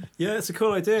 Yeah, it's a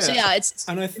cool idea. So yeah, it's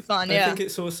and fun. I think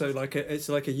it's also like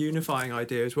a unifying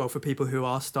idea as well for people who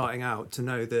are starting out to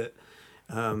know that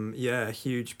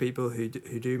huge people who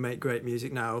do make great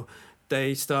music now,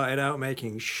 they started out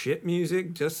making shit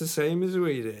music just the same as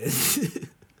we did.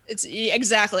 It's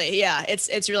exactly, yeah.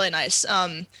 It's really nice.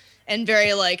 And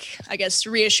very like, I guess,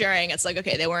 reassuring. It's like,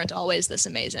 okay, they weren't always this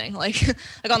amazing. Like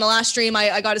on the last stream,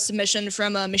 I got a submission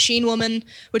from a Machine Woman,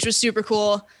 which was super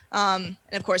cool. And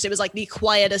of course, it was like the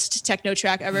quietest techno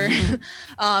track ever.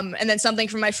 And then something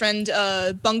from my friend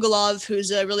Bungalov, who's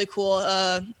a really cool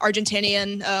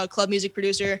Argentinian club music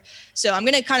producer. So I'm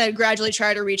gonna kind of gradually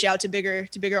try to reach out to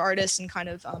bigger artists and kind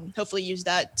of hopefully use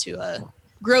that to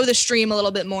grow the stream a little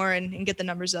bit more and get the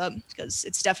numbers up, because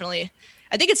it's definitely,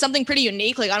 I think it's something pretty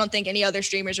unique. Like I don't think any other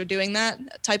streamers are doing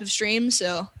that type of stream.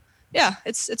 So yeah,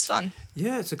 it's fun.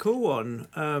 Yeah, it's a cool one.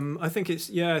 I think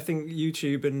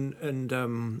YouTube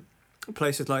and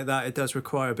places like that, it does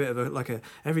require a bit of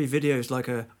every video is like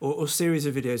or series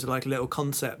of videos are like a little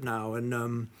concept now, and I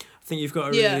think you've got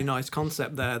a really nice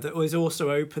concept there that is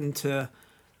also open to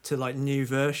like new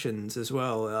versions as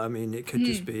well. I mean, it could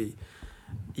just be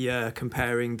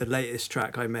comparing the latest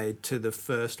track I made to the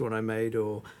first one I made,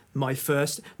 or my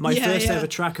first ever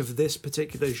track of this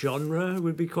particular genre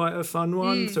would be quite a fun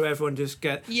one. So everyone just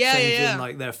sends in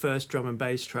like their first drum and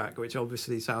bass track, which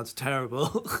obviously sounds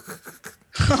terrible.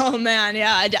 Oh man,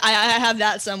 yeah, I have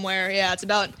that somewhere. Yeah, it's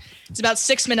about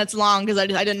 6 minutes long because I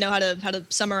didn't know how to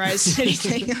summarize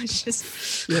anything. I was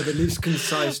just the least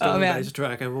concise drum and bass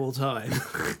track of all time.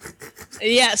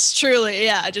 Yes, truly.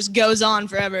 Yeah, it just goes on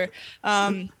forever.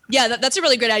 That's a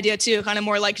really great idea too. Kind of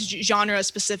more like genre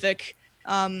specific.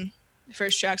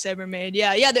 First tracks I ever made.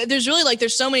 There's really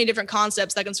there's so many different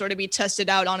concepts that can sort of be tested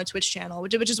out on a Twitch channel,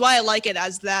 which is why I like it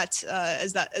as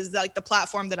like the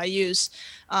platform that I use,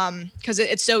 because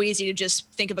it's so easy to just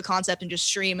think of a concept and just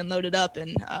stream and load it up,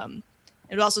 and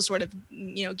it also sort of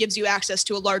gives you access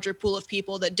to a larger pool of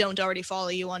people that don't already follow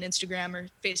you on Instagram or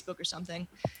Facebook or something.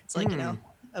 It's like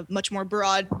a much more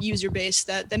broad user base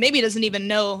that maybe doesn't even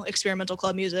know experimental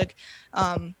club music,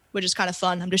 which is kind of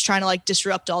fun. I'm just trying to like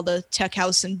disrupt all the tech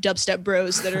house and dubstep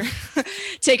bros that are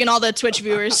taking all the Twitch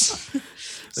viewers.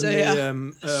 So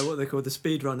what they call the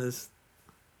speedrunners.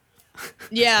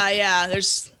 Yeah,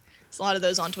 there's a lot of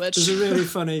those on Twitch. There's a really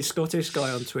funny Scottish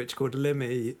guy on Twitch called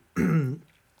Limmy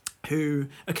who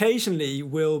occasionally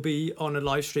will be on a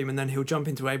live stream and then he'll jump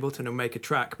into Ableton and make a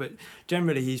track, but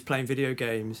generally he's playing video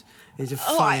games. He's a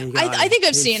funny guy. I think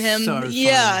I've seen him. So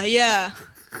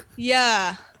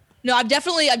yeah. No, I've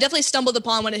definitely stumbled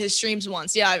upon one of his streams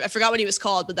once. Yeah, I forgot what he was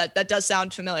called, but that does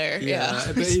sound familiar. Yeah.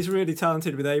 But he's really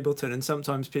talented with Ableton, and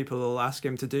sometimes people will ask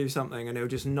him to do something and he'll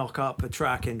just knock up a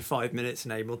track in 5 minutes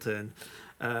in Ableton.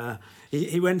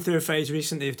 He went through a phase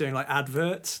recently of doing like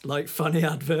adverts, like funny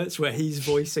adverts where he's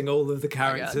voicing all of the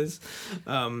characters.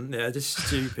 Just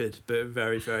stupid, but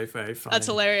very, very, very funny. That's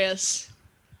hilarious.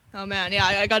 Oh man, yeah,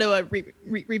 I got to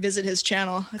revisit his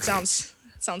channel. It sounds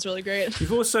really great.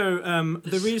 You've also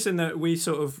the reason that we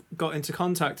sort of got into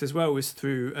contact as well was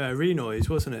through Renoise,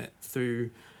 wasn't it?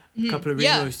 Through a couple of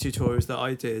Renoise tutorials that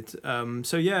I did.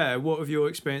 What have your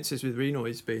experiences with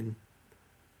Renoise been?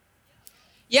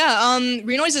 Yeah,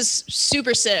 Renoise is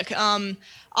super sick.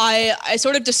 I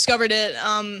sort of discovered it.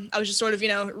 I was just sort of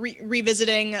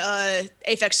revisiting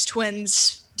Aphex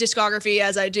Twin's discography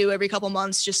as I do every couple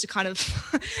months, just to kind of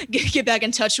get back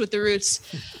in touch with the roots.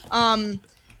 And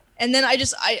then I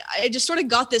just sort of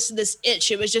got this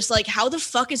itch. It was just like, how the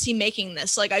fuck is he making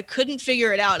this? Like, I couldn't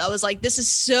figure it out. I was like, this is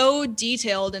so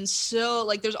detailed and so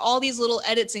like, there's all these little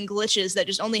edits and glitches that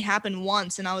just only happen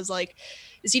once. And I was like,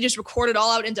 does he just record it all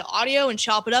out into audio and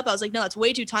chop it up? I was like, no, it's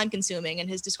way too time consuming. And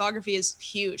his discography is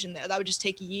huge and that would just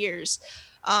take years.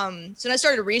 So then I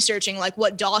started researching like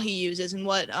what DAW he uses and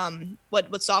what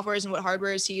softwares and what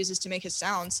hardwares he uses to make his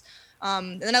sounds.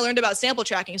 And then I learned about sample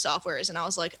tracking softwares and I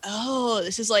was like, oh,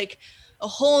 this is like a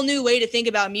whole new way to think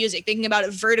about music, thinking about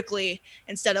it vertically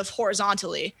instead of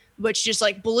horizontally, which just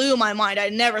like blew my mind. I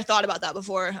never thought about that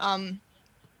before.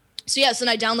 So yes, then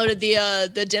I downloaded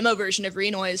the demo version of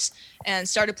Renoise and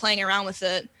started playing around with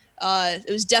it.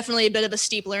 It was definitely a bit of a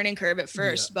steep learning curve at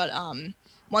first, but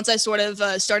once I sort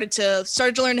of started to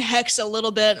learn hex a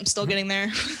little bit, I'm still getting there,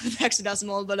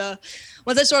 hexadecimal. But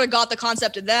once I sort of got the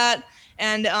concept of that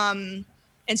and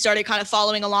started kind of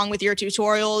following along with your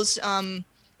tutorials,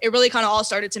 it really kind of all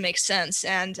started to make sense.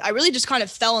 And I really just kind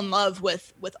of fell in love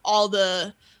with all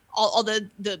the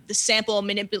sample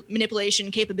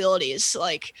manipulation capabilities.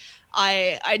 Like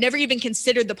I never even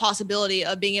considered the possibility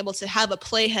of being able to have a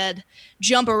playhead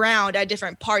jump around at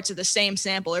different parts of the same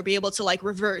sample, or be able to like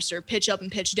reverse or pitch up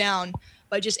and pitch down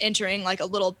by just entering like a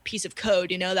little piece of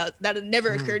code, you know, that had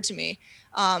never occurred to me.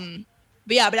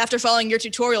 But after following your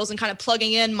tutorials and kind of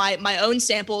plugging in my own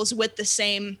samples with the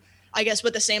same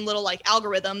little like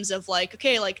algorithms of like,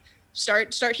 okay, like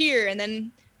start here and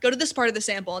then go to this part of the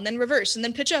sample and then reverse and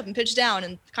then pitch up and pitch down,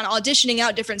 and kind of auditioning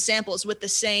out different samples with the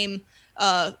same,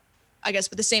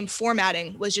 with the same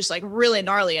formatting was just like really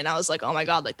gnarly. And I was like, oh my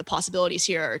God, like the possibilities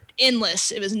here are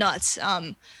endless. It was nuts.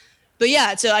 But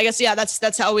yeah, so I guess, yeah,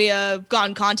 that's how we got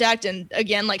in contact. And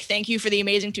again, like, thank you for the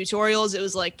amazing tutorials. It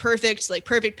was like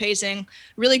perfect pacing,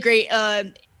 really great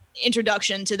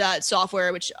introduction to that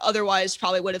software, which otherwise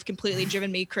probably would have completely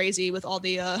driven me crazy with all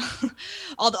the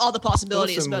all the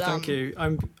possibilities. Awesome. But well, thank you.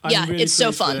 I'm yeah, really it's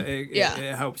so fun.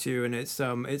 It helps you, and it's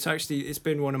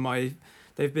been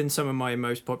they've been some of my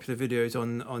most popular videos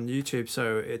on YouTube.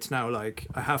 So it's now like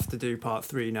I have to do part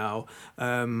 3 now.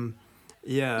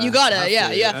 Yeah, you gotta.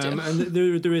 Yeah, you have to. And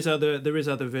there is other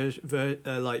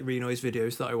like Renoise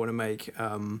videos that I want to make.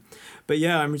 But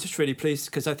yeah, I'm just really pleased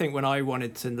because I think when I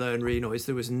wanted to learn Renoise,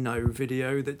 there was no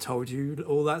video that told you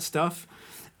all that stuff,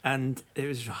 and it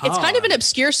was hard. It's kind of an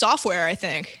obscure software, I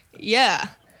think. Yeah.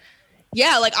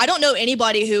 Like I don't know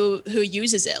anybody who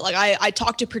uses it. Like I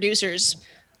talk to producers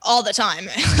all the time.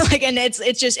 Like, and it's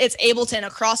Ableton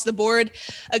across the board,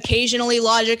 occasionally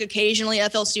Logic, occasionally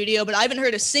FL Studio, but I haven't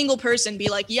heard a single person be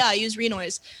like, yeah, I use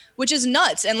Renoise, which is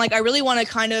nuts. And like, I really want to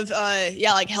kind of,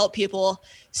 like help people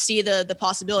see the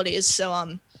possibilities. So,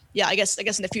 I guess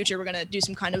in the future, we're going to do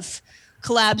some kind of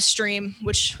collab stream,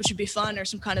 which would be fun, or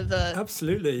some kind of,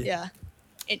 absolutely. Yeah.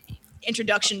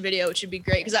 Introduction video, which would be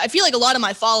great. Cause I feel like a lot of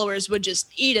my followers would just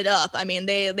eat it up. I mean,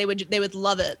 they would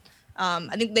love it.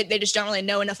 I think they just don't really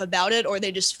know enough about it, or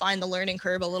they just find the learning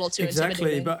curve a little too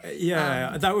intimidating. But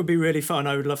that would be really fun.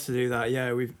 I would love to do that.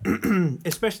 Yeah, we've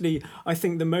especially, I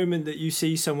think the moment that you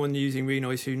see someone using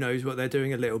Renoise who knows what they're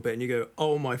doing a little bit, and you go,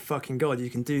 "Oh my fucking God,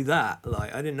 you can do that!"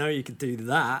 Like, I didn't know you could do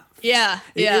that. Yeah,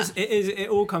 It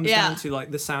all comes down to like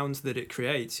the sounds that it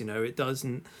creates. You know, it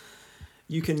doesn't.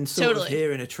 You can sort of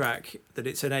hear in a track that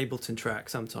it's an Ableton track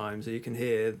sometimes, or you can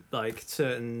hear like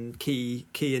certain key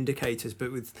indicators.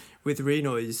 But with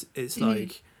Renoise, it's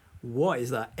like, what is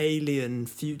that alien,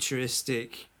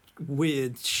 futuristic,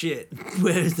 weird shit?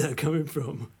 Where is that coming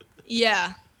from?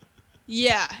 Yeah.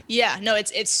 No,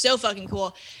 it's so fucking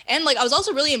cool. And like, I was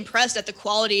also really impressed at the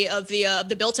quality of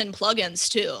the built-in plugins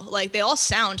too. Like, they all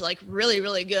sound like really,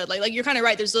 really good. Like you're kind of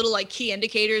right. There's little like key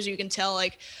indicators you can tell,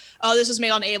 like, oh, this was made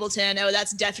on Ableton. Oh,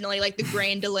 that's definitely like the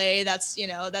grain delay. That's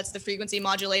the frequency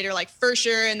modulator, like, for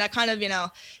sure. And that kind of,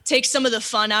 takes some of the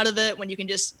fun out of it when you can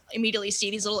just immediately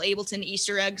see these little Ableton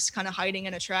Easter eggs kind of hiding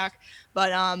in a track. But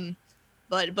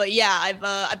yeah,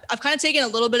 I've kind of taken a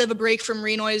little bit of a break from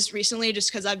Renoise recently,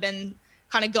 just because I've been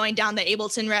kind of going down the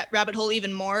Ableton rabbit hole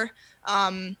even more.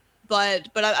 But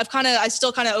I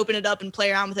still kind of open it up and play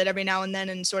around with it every now and then,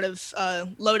 and sort of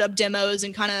load up demos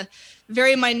and kind of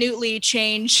very minutely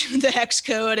change the hex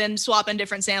code and swap in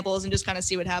different samples and just kind of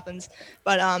see what happens.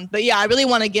 But yeah, I really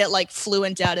want to get like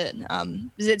fluent at it.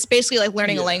 It's basically like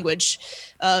learning a language,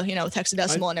 with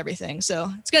hexadecimal and everything. So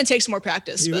it's going to take some more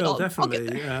practice. You but will, I'll definitely.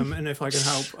 get there. And if I can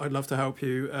help, I'd love to help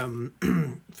you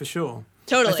for sure.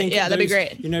 Totally, yeah, that'd be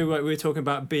great. You know, like we were talking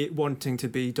about wanting to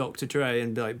be Dr. Dre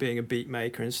and like being a beat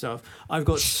maker and stuff. I've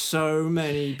got so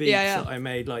many beats that I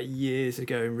made like years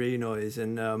ago in Renoise,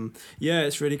 and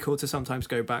it's really cool to sometimes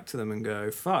go back to them and go,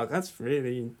 "Fuck, that's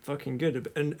really fucking good,"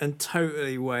 and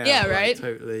totally way out, right? Like,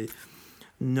 totally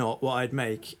not what I'd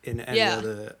make in any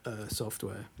other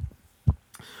software.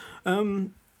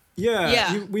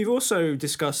 We've also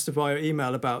discussed via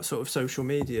email about sort of social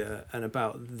media and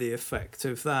about the effect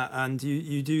of that, and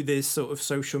you do this sort of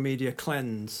social media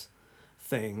cleanse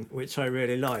thing, which I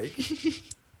really like.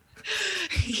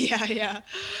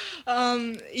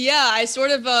 I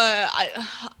sort of I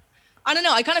don't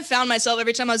know, I kind of found myself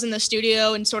every time I was in the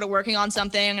studio and sort of working on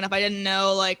something, and if I didn't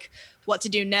know like what to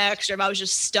do next, or if I was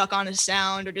just stuck on a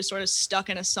sound or just sort of stuck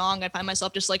in a song, I'd find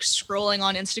myself just like scrolling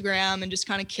on Instagram and just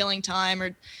kind of killing time,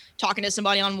 or talking to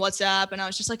somebody on WhatsApp. And I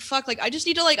was just like, fuck, like I just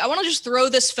need to, like, I want to just throw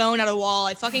this phone at a wall.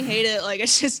 I fucking hate it. Like,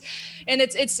 it's just, and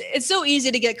it's so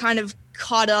easy to get kind of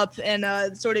caught up in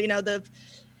sort of, you know, the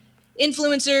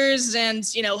influencers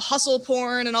and, you know, hustle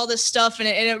porn and all this stuff. And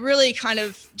it really kind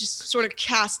of just sort of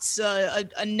casts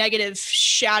a negative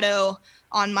shadow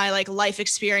on my like life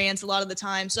experience a lot of the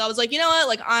time. So I was like, you know what,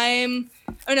 like I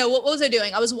don't know, what was I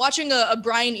doing? I was watching a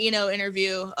Brian Eno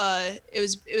interview.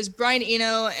 It was Brian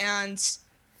Eno and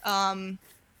oh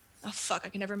fuck, I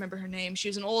can never remember her name. She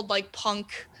was an old like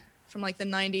punk from like the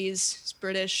 90s. It's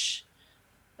British.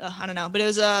 I don't know, but it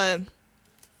was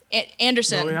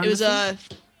Anderson. It was I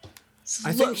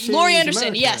think Laurie Anderson.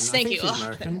 American. Yes, I thank think you. she's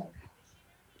American.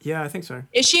 Yeah, I think so.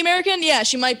 Is she American? Yeah,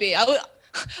 she might be. I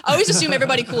always assume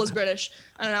everybody cool is British.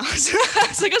 I don't know.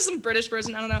 It's like some British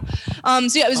person. I don't know.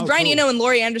 So yeah, it was Brian Eno and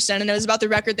Laurie Anderson, and it was about the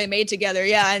record they made together.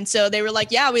 Yeah, and so they were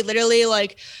like, yeah, we literally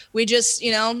like, we just,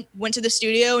 you know, went to the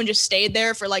studio and just stayed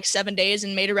there for like 7 days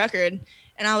and made a record.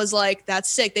 And I was like, that's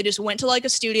sick. They just went to like a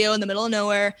studio in the middle of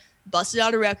nowhere, busted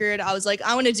out a record. I was like,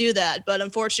 I want to do that, but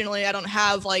unfortunately, I don't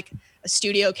have like a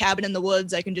studio cabin in the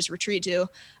woods I can just retreat to.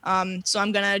 So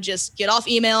I'm gonna just get off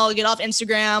email, get off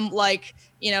Instagram, like,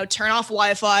 you know, turn off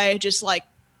Wi-Fi, just like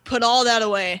put all that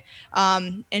away,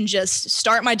 and just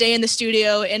start my day in the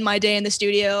studio, and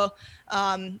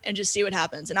just see what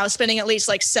happens. And I was spending at least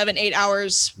like 7-8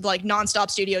 hours, like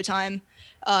nonstop studio time,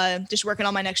 just working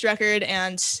on my next record.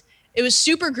 And it was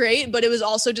super great, but it was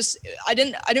also just, I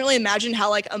didn't really imagine how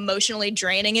like emotionally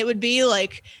draining it would be.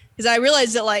 Like, because I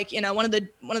realized that, like, you know, one of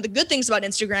the good things about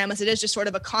Instagram is it is just sort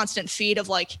of a constant feed of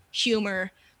like humor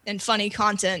and funny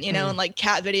content, you know, and like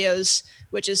cat videos,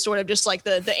 which is sort of just like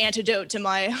the antidote to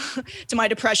my to my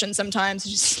depression sometimes,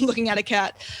 just looking at a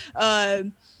cat.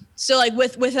 So like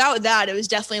without that, it was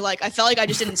definitely like, I felt like I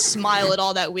just didn't smile at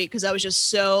all that week because I was just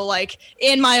so like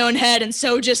in my own head and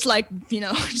so just like, you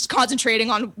know, just concentrating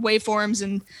on waveforms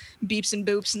and beeps and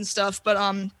boops and stuff. But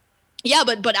yeah,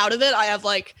 but out of it, I have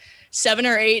like 7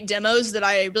 or 8 demos that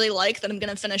I really like that I'm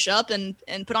gonna finish up and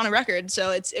put on a record. So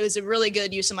it was a really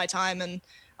good use of my time, and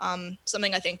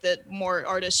something I think that more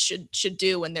artists should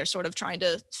do when they're sort of trying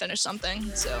to finish something.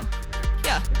 So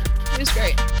yeah, it was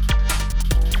great.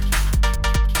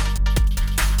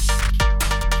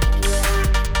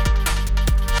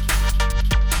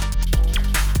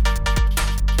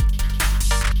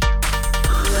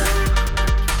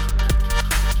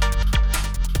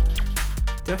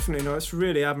 Definitely, no, it's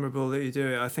really admirable that you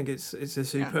do it. I think it's a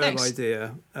superb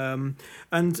idea,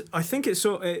 and I think it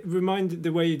reminded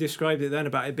the way you described it then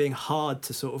about it being hard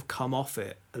to sort of come off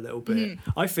it a little bit.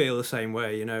 Mm-hmm. I feel the same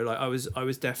way, you know. Like I was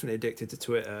definitely addicted to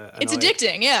Twitter. It's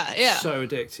addicting, yeah. So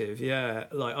addictive, yeah.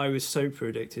 Like I was super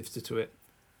addicted to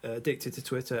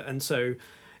Twitter, and so.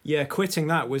 Yeah, quitting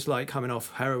that was like coming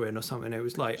off heroin or something. It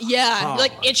was like hard.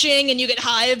 Like itching, and you get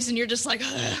hives, and you're just like,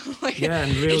 like yeah,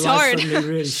 and real it's life hard. Suddenly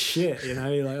really shit. You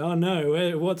know, you're like, oh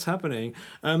no, what's happening?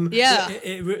 Yeah,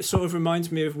 it sort of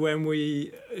reminds me of when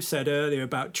we said earlier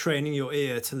about training your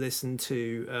ear to listen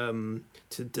to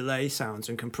delay sounds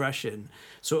and compression.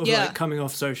 Sort of like coming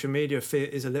off social media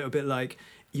is a little bit like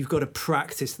you've got to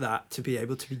practice that to be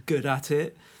able to be good at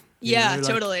it. Yeah, like,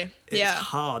 totally. It's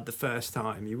hard the first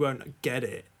time. You won't get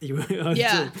it.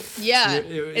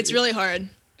 It's really hard.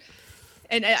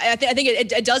 And I think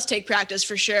it does take practice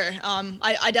for sure.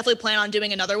 I definitely plan on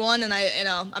doing another one, and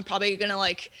I'm probably gonna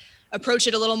like approach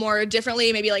it a little more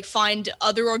differently. Maybe like find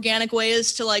other organic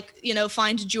ways to like, you know,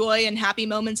 find joy and happy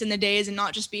moments in the days, and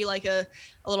not just be like a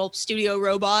little studio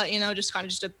robot. You know, just kind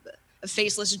of just a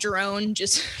faceless drone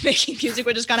just making music,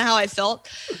 which is kind of how I felt.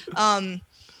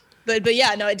 But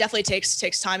yeah, no, it definitely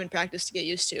takes time and practice to get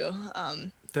used to.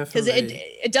 Because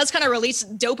it does kind of release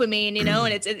dopamine, you know,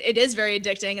 and it is very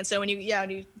addicting. And so when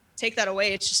you take that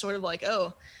away, it's just sort of like,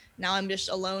 oh, now I'm just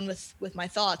alone with my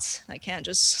thoughts. I can't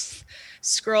just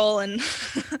scroll and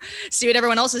see what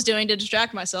everyone else is doing to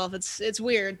distract myself. It's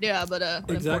weird, yeah, but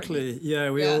exactly, important. Yeah,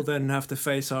 we all then have to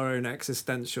face our own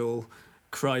existential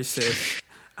crisis.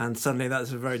 And suddenly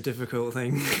that's a very difficult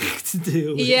thing to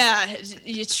deal with. Yeah,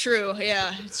 it's true.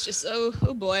 Yeah, it's just, oh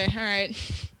boy. All right.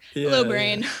 Yeah, hello,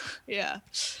 brain. Yeah.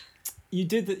 You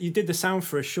did the sound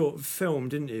for a short film,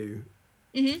 didn't you?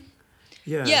 Mm-hmm.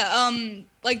 Yeah. Yeah,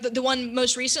 like the one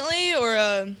most recently, or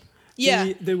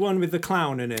yeah. The one with the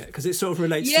clown in it, because it sort of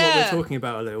relates to what we're talking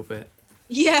about a little bit.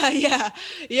 Yeah.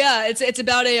 It's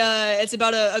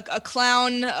about a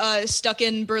clown stuck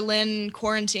in Berlin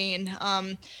quarantine.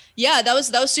 Yeah, that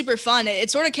was super fun. It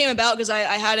sort of came about because I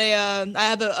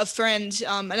have a friend,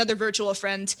 another virtual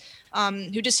friend,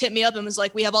 who just hit me up and was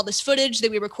like, we have all this footage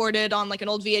that we recorded on like an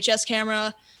old VHS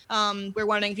camera. We're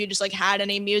wondering if you just like had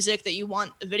any music that you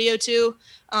want a video to.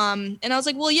 And I was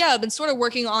like, well, yeah, I've been sort of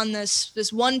working on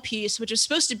this one piece, which is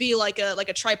supposed to be like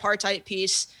a tripartite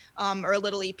piece, or a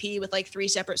little EP with like 3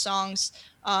 separate songs.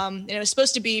 And it was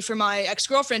supposed to be for my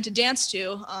ex-girlfriend to dance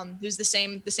to, who's the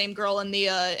same girl in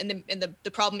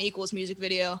the Problem Equals music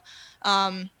video.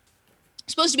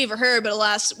 Supposed to be for her, but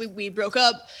alas, we broke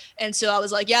up. And so I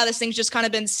was like, yeah, this thing's just kind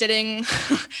of been sitting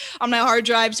on my hard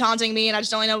drive taunting me, and I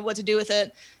just don't really know what to do with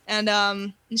it.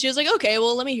 And she was like, okay,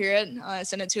 well, let me hear it. I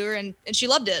sent it to her, and she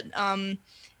loved it. And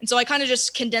so I kind of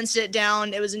just condensed it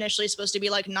down. It was initially supposed to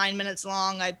be like 9 minutes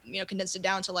long. I condensed it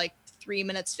down to like 3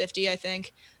 minutes 50, I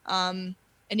think. And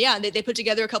yeah, they put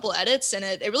together a couple edits, and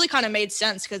it really kind of made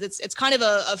sense because it's kind of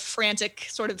a frantic,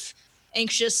 sort of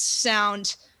anxious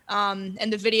sound.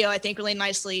 And the video, I think, really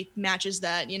nicely matches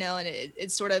that, and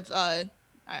it's sort of, I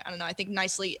don't know, I think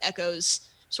nicely echoes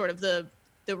sort of the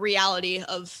reality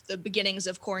of the beginnings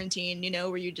of quarantine,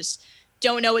 where you just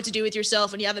don't know what to do with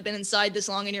yourself and you haven't been inside this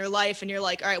long in your life, and you're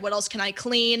like, all right, what else can I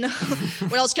clean?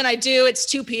 What else can I do? It's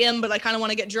 2 p.m., but I kind of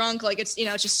want to get drunk. Like it's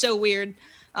just so weird.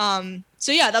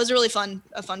 So yeah, that was a really fun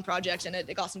project, and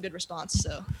it got some good response.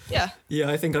 So yeah. Yeah,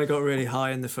 I think I got really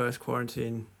high in the first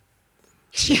quarantine.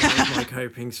 Yeah. My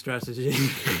coping strategy.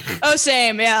 Oh,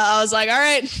 same. Yeah. I was like, all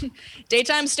right,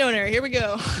 daytime stoner, here we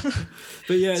go.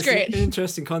 But yeah, it's great. An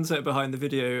interesting concept behind the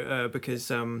video,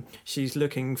 because she's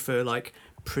looking for like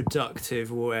productive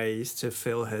ways to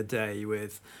fill her day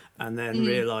with, and then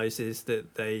realizes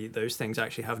that those things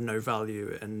actually have no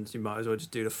value, and you might as well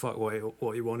just do the fuck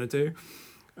what you want to do.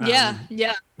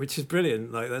 Yeah. Which is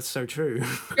brilliant. Like, that's so true.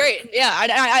 Great. Yeah.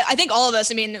 I think all of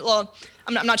us, I mean, well,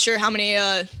 I'm not sure how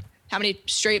many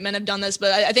straight men have done this,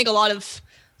 but I think a lot of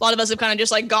us have kind of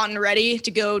just like gotten ready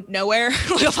to go nowhere.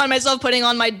 Like I'll find myself putting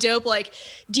on my dope like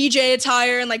DJ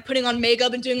attire and like putting on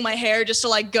makeup and doing my hair just to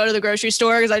like go to the grocery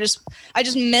store, because I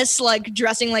just miss like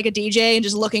dressing like a DJ and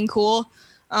just looking cool,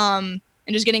 and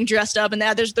just getting dressed up. And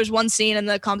there's one scene in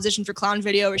the composition for Clown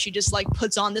video where she just like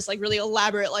puts on this like really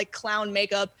elaborate like clown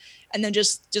makeup and then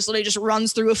just literally just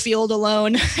runs through a field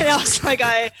alone. And I was like,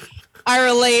 I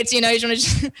relate, you just want to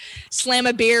just slam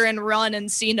a beer and run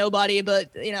and see nobody,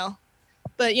 but you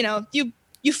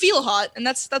feel hot, and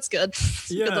that's good.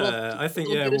 Yeah, I think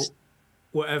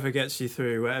whatever gets you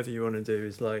through, whatever you want to do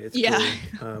is like, it's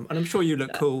cool. And I'm sure you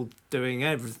look cool doing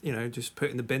just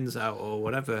putting the bins out or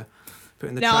whatever,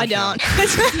 putting the trash out.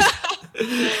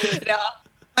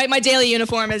 No, my daily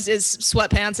uniform is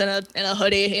sweatpants and a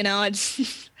hoodie, and I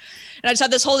just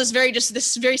have this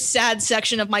very sad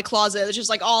section of my closet. It's just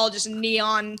like all just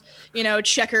neon,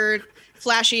 checkered,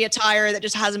 flashy attire that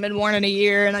just hasn't been worn in a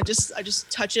year. And I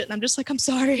just touch it and I'm just like, I'm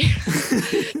sorry.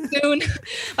 Soon.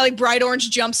 My like bright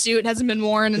orange jumpsuit hasn't been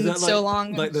worn in so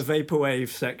long. Like the vaporwave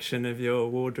section of your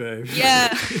wardrobe.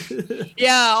 Yeah.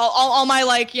 Yeah. All my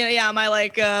like, my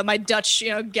like, my Dutch,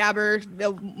 Gabber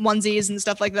onesies and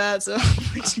stuff like that. So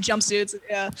jumpsuits.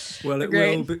 Yeah. Well, it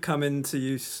will come into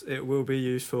use. It will be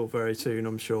useful very soon,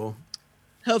 I'm sure.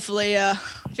 Hopefully,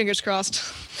 fingers crossed.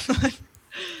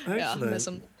 Yeah, Excellent. miss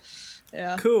them.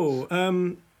 Yeah. Cool.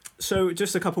 So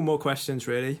just a couple more questions,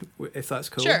 really, if that's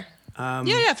cool. Sure.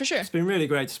 Yeah, for sure. It's been really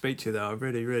great to speak to you, though. I've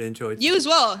really, really enjoyed it. You as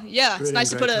well. Yeah, it's nice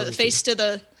to put a face to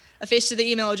the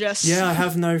email address. Yeah, I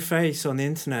have no face on the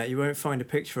internet. You won't find a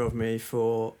picture of me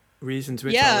for reasons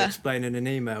which I'll explain in an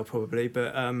email probably.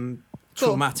 But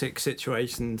traumatic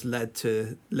situations led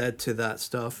to that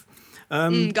stuff.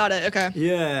 Got it. Okay.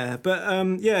 Yeah,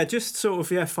 but just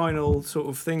sort of final sort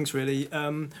of things really.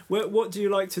 What do you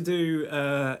like to do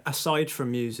aside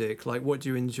from music? Like, what do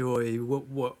you enjoy?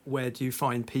 Where do you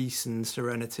find peace and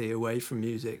serenity away from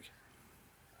music?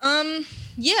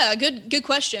 Yeah, good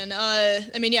question.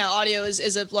 Audio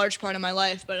is a large part of my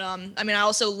life, but I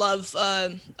also love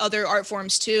other art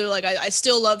forms too. Like I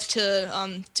still love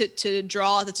to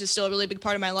draw. That's just still a really big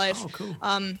part of my life. Oh, cool.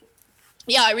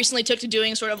 Yeah, I recently took to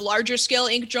doing sort of larger scale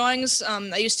ink drawings.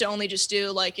 I used to only just do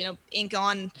like, ink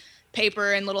on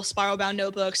paper and little spiral bound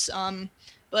notebooks.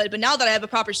 But now that I have a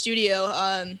proper studio,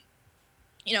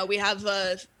 we have,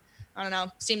 I don't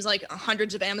know, seems like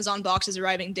hundreds of Amazon boxes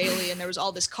arriving daily, and there was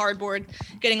all this cardboard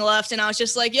getting left. And I was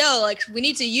just like, we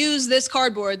need to use this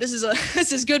cardboard. This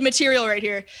is good material right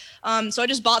here. So I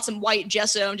just bought some white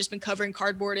gesso and just been covering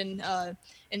cardboard in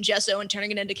in gesso and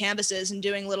turning it into canvases and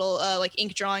doing little like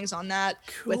ink drawings on that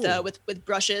with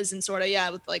brushes and sort of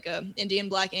with like Indian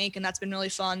black ink, and that's been really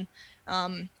fun.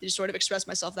 To just sort of express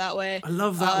myself that way. I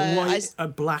love that a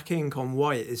black ink on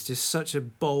white is just such a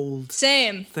bold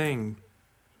thing.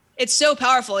 It's so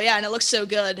powerful, and it looks so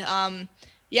good.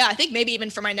 I think maybe even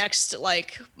for my next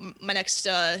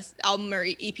album or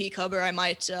EP cover, I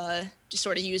might just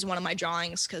sort of use one of my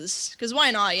drawings because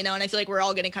why not, And I feel like we're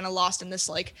all getting kind of lost in this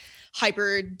like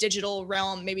hyper digital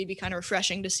realm. Maybe it'd be kind of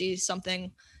refreshing to see something,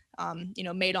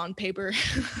 made on paper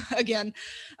again.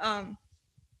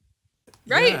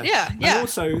 Right. Yeah. And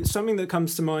also something that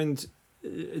comes to mind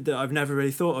that I've never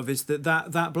really thought of is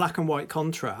that black and white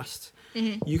contrast.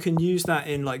 Mm-hmm. You can use that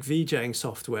in like VJing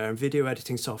software and video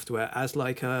editing software as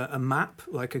like a map,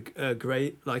 like a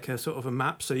great, like a sort of a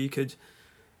map. So you could,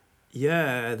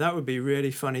 that would be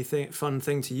really fun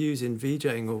thing to use in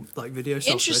VJing or like video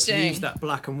software. Interesting. To use that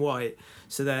black and white.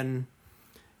 So then,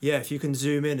 if you can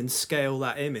zoom in and scale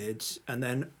that image, and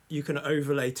then you can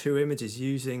overlay two images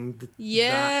using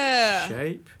that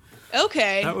shape.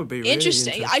 Okay. That would be really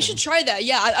interesting. I should try that.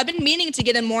 Yeah, I've been meaning to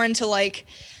get in more into like,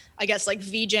 I guess like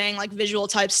VJing, like visual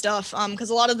type stuff.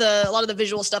 Because a lot of the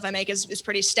visual stuff I make is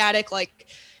pretty static. Like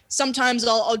sometimes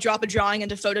I'll drop a drawing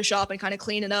into Photoshop and kind of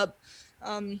clean it up,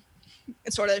 and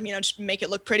sort of just make it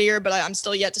look prettier. But I'm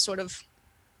still yet to sort of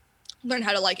learn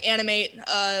how to like animate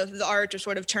the art or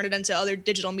sort of turn it into other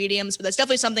digital mediums. But that's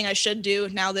definitely something I should do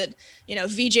now that,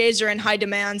 VJs are in high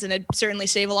demand, and it'd certainly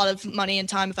save a lot of money and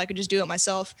time if I could just do it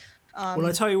myself. Well,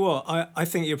 I tell you what, I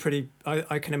think you're pretty,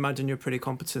 I can imagine you're pretty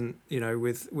competent,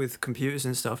 with computers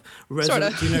and stuff. Sort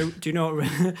of. Do you know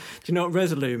what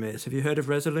Resolume is? Have you heard of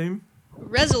Resolume?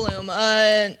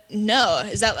 Resolume? No.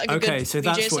 Is that like a good Okay, so VJ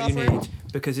that's what software? you need,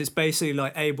 because it's basically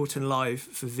like Ableton Live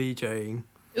for VJing.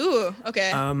 Ooh,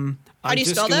 okay. How do you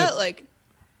spell that? Like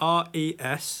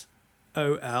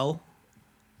RESOLUME.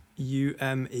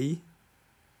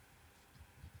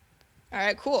 All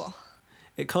right, cool.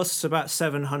 It costs about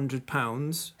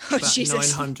 £700, Oh, about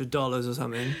Jesus. $900 or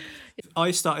something.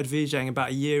 I started VJing about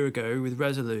a year ago with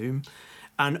Resolume,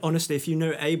 and honestly, if you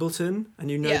know Ableton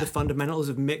and you know the fundamentals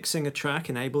of mixing a track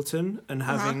in Ableton and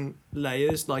having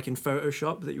layers like in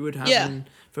Photoshop that you would have in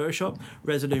Photoshop,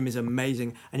 Resolume is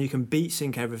amazing, and you can beat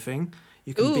sync everything.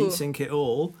 You can beat sync it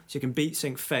all, so you can beat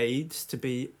sync fades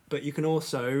but you can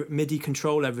also MIDI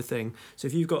control everything. So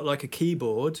if you've got like a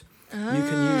keyboard, you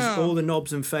can use all the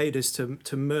knobs and faders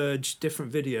to merge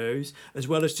different videos, as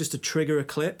well as just to trigger a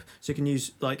clip. So you can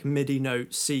use like MIDI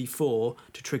note C4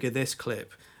 to trigger this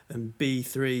clip, and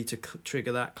B3 to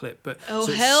trigger that clip. But so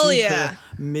it's hell super yeah,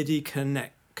 MIDI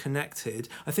connected.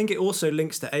 I think it also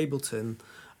links to Ableton.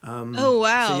 Oh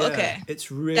wow, so okay,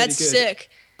 it's really that's good. sick.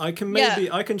 I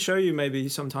can show you maybe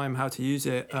sometime how to use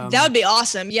it. That would be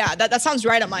awesome. Yeah, that sounds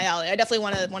right up my alley. I definitely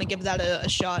want to give that a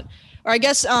shot. Or I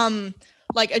guess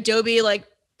like Adobe like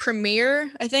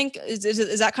Premiere, I think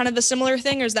is that kind of a similar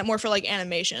thing, or is that more for like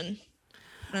animation?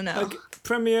 I don't know. Like,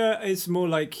 Premiere is more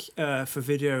like for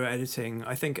video editing.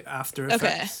 I think After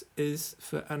Effects is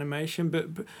for animation, but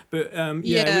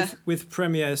with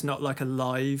Premiere it's not like a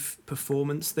live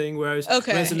performance thing. Whereas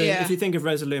Resolume, if you think of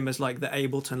Resolume as like the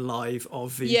Ableton Live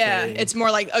of VJ, it's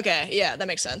more like that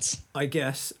makes sense. I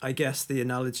guess the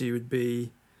analogy would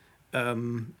be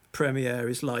Premiere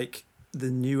is like the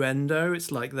Nuendo.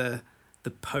 It's like the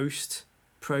post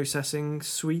processing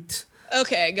suite.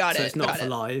 Okay, got it. So it's not for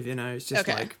live, it's just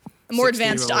like a more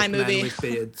advanced iMovie with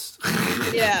beards.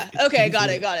 Yeah. Okay. Got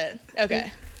it.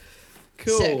 Okay.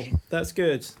 Cool. Sick. That's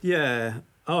good. Yeah.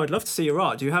 Oh, I'd love to see your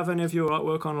art. Do you have any of your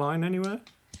artwork online anywhere?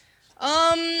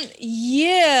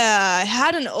 Yeah. I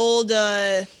had an old.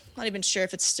 Not even sure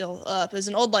if it's still up. It was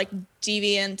an old like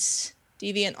Deviant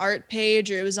art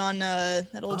page, or it was on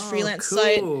that old freelance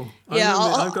site. Yeah,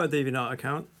 I've got a DeviantArt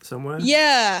account somewhere.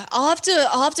 Yeah, I'll have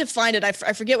to find it. I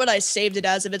forget what I saved it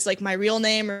as, if it's like my real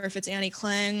name or if it's Annie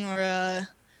Klang or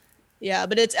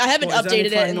but it's I haven't updated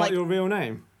it. And not like your real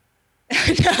name?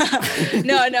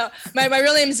 No. My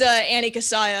real name's Annie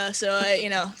Kasaya, so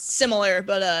similar,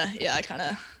 but I kind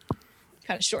of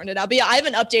shortened it out. But yeah, I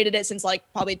haven't updated it since like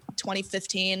probably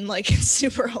 2015. Like it's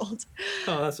super old.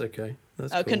 Oh, that's okay.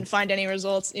 I couldn't find any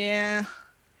results. Yeah,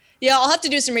 I'll have to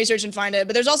do some research and find it.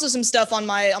 But there's also some stuff on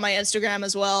my Instagram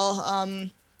as well.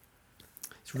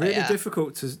 It's really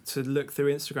difficult to look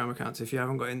through Instagram accounts if you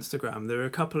haven't got Instagram. There are a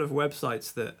couple of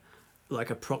websites that like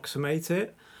approximate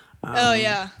it.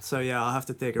 So I'll have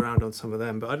to dig around on some of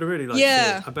them. But I'd really like to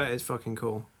see it. I bet it's fucking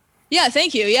cool. Yeah,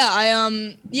 thank you. Yeah,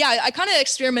 I kind of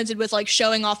experimented with like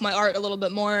showing off my art a little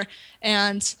bit more,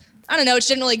 and it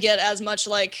didn't really get as much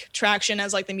like traction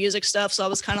as like the music stuff. So I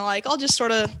was kind of like, I'll just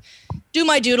sort of do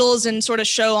my doodles and sort of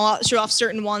show off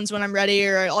certain ones when I'm ready,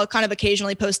 or I'll kind of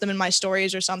occasionally post them in my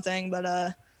stories or something. But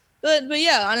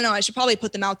yeah, I don't know. I should probably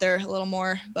put them out there a little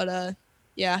more. But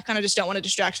yeah, I kind of just don't want to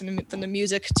distract from the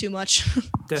music too much.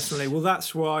 Definitely. Well,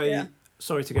 that's why. Yeah.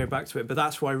 Sorry to go back to it, but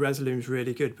that's why Resolume's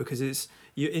really good, because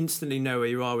you instantly know where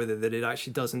you are with it. That it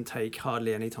actually doesn't take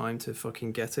hardly any time to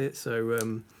fucking get it. So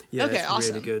yeah, okay, it's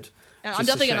awesome. Really good. Yeah, I'm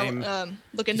definitely gonna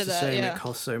look into that. Yeah, it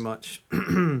costs so much.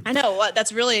 I know. What?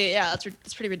 That's really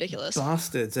that's pretty ridiculous.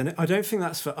 Bastards, and I don't think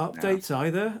that's for updates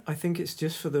either. I think it's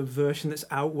just for the version that's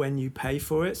out when you pay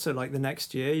for it. So like the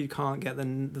next year, you can't get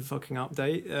the fucking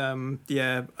update.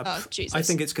 Yeah. Oh, Jesus. I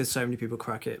think it's because so many people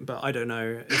crack it, but I don't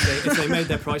know if they made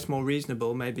their price more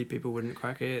reasonable, maybe people wouldn't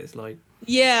crack it. It's like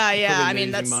yeah. I mean,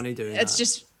 that's money doing it's that.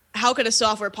 Just. How could a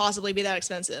software possibly be that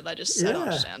expensive? I don't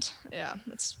understand. Yeah,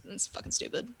 it's fucking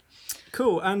stupid.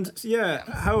 Cool. And yeah,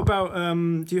 how about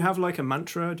do you have like a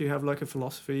mantra? Do you have like a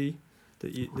philosophy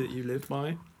that you live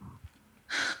by?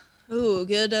 Ooh,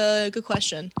 good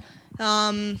question.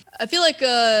 I feel like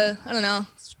I don't know,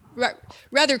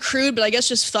 rather crude, but I guess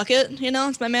just fuck it.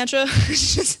 It's my mantra.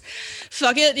 Just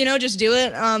fuck it. Just do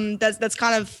it. That's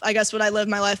kind of, I guess, what I live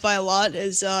my life by a lot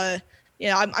is.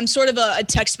 I'm sort of a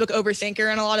textbook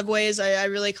overthinker in a lot of ways. I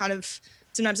really kind of,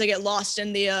 sometimes I get lost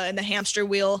in the hamster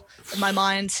wheel of my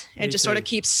mind. It just sort of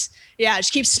keeps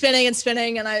spinning and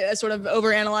spinning. And I sort of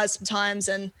overanalyze sometimes.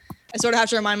 And I sort of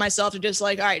have to remind myself to just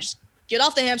like, all right, just get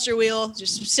off the hamster wheel,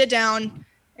 just sit down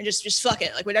and just fuck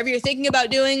it. Like whatever you're thinking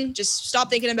about doing, just stop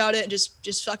thinking about it and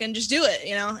just fucking just do it,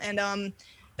 And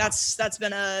that's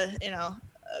been a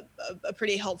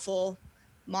pretty helpful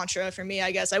mantra for me, I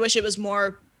guess. I wish it was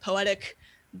more poetic,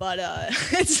 but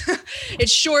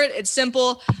it's short, it's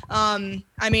simple.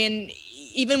 I mean,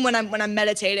 even when I'm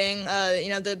meditating,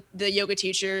 the yoga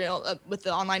teacher with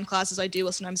the online classes I do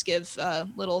will sometimes give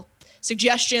little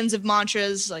suggestions of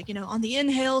mantras, like, on the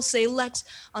inhale say let,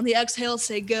 on the exhale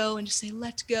say go, and just say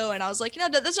let go. And I was like,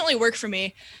 that doesn't really work for me.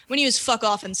 I'm gonna use fuck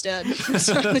off instead.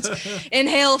 So it's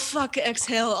inhale, fuck,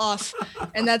 exhale, off.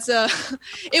 And that's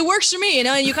it works for me,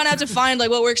 and you kind of have to find like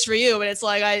what works for you. But it's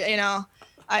like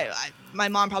my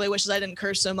mom probably wishes I didn't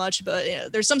curse so much, but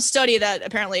there's some study that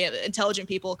apparently intelligent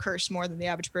people curse more than the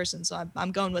average person. So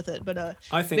I'm going with it. But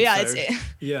I think so.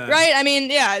 Yeah. Right. I mean,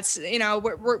 yeah, it's,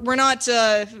 we're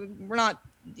not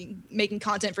making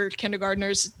content for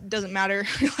kindergartners. It doesn't matter.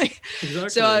 Like, exactly.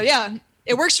 So yeah,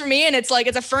 it works for me. And it's like,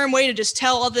 it's a firm way to just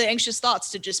tell all the anxious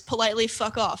thoughts to just politely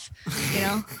fuck off,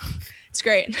 It's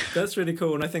great. That's really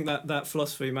cool. And I think that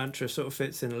philosophy mantra sort of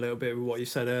fits in a little bit with what you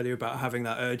said earlier about having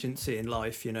that urgency in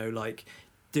life, like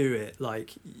do it.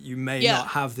 Like you may not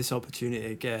have this opportunity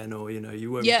again, or,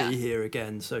 you won't be here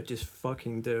again. So just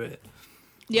fucking do it.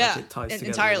 Yeah, like it ties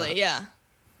entirely. Yeah.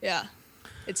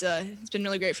 It's been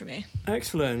really great for me.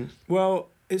 Excellent. Well,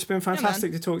 it's been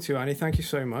fantastic to talk to you, Annie. Thank you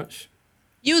so much.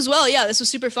 You as well. Yeah, this was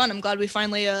super fun. I'm glad we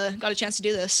finally got a chance to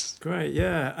do this. Great.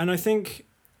 Yeah. And I think...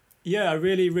 Yeah, I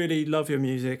really, really love your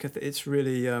music. It's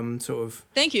really sort of...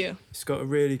 Thank you. It's got a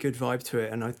really good vibe to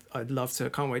it, and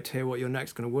can't wait to hear what you're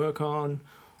next going to work on,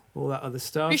 all that other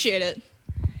stuff. Appreciate it.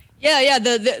 Yeah.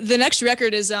 The next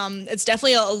record is it's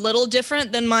definitely a little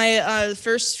different than my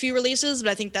first few releases, but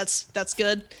I think that's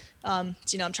good. I'm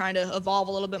trying to evolve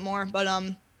a little bit more, but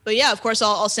yeah, of course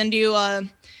I'll send you the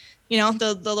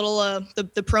little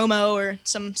the promo or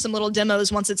some little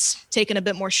demos once it's taken a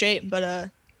bit more shape, but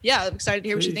yeah, I'm excited to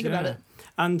hear what you think about it.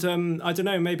 And I don't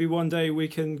know, maybe one day we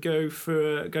can go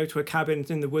to a cabin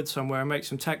in the woods somewhere and make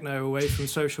some techno away from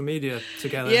social media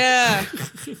together. Yeah,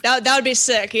 that would be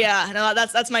sick. Yeah, no,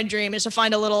 that's my dream, is to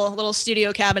find a little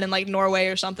studio cabin in like Norway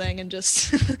or something and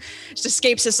just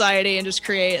escape society and just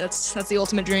create. That's the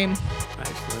ultimate dream.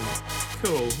 Excellent.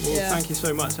 Cool. Well, thank you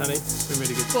so much, Annie. It's been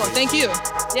really good. Cool. Thank you.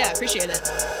 Yeah, appreciate it.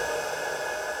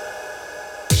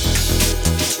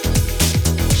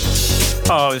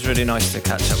 Oh, it was really nice to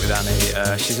catch up with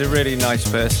Annie. She's a really nice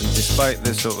person, despite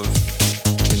the sort of,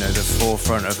 the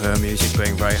forefront of her music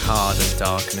being very hard and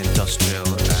dark and industrial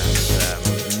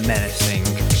and menacing.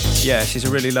 Yeah, she's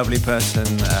a really lovely person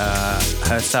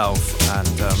herself, and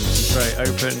she's very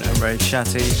open and very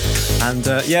chatty. And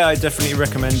I definitely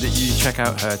recommend that you check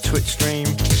out her Twitch stream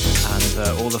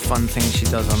and all the fun things she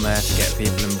does on there to get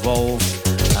people involved.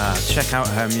 Check out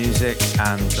her music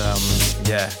and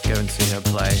go and see her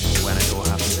play when it all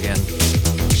happens again.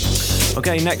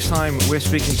 Okay, next time we're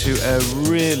speaking to a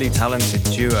really talented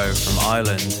duo from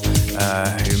Ireland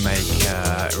who make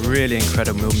really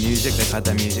incredible music. They've had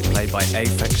their music played by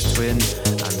Aphex Twin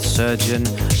and Surgeon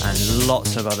and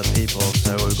lots of other people,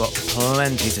 so we've got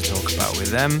plenty to talk about with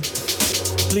them.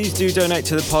 please do donate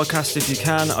to the podcast if you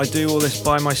can. I do all this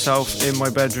by myself in my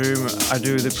bedroom. I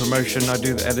do the promotion, I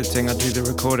do the editing, I do the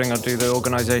recording, I do the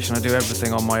organisation, I do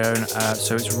everything on my own.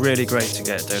 So it's really great to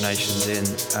get donations in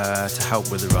to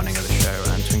help with the running of the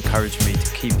show and to encourage me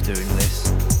to keep doing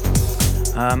this.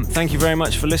 Thank you very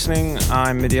much for listening.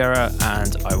 I'm midierror,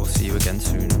 and I will see you again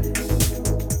soon.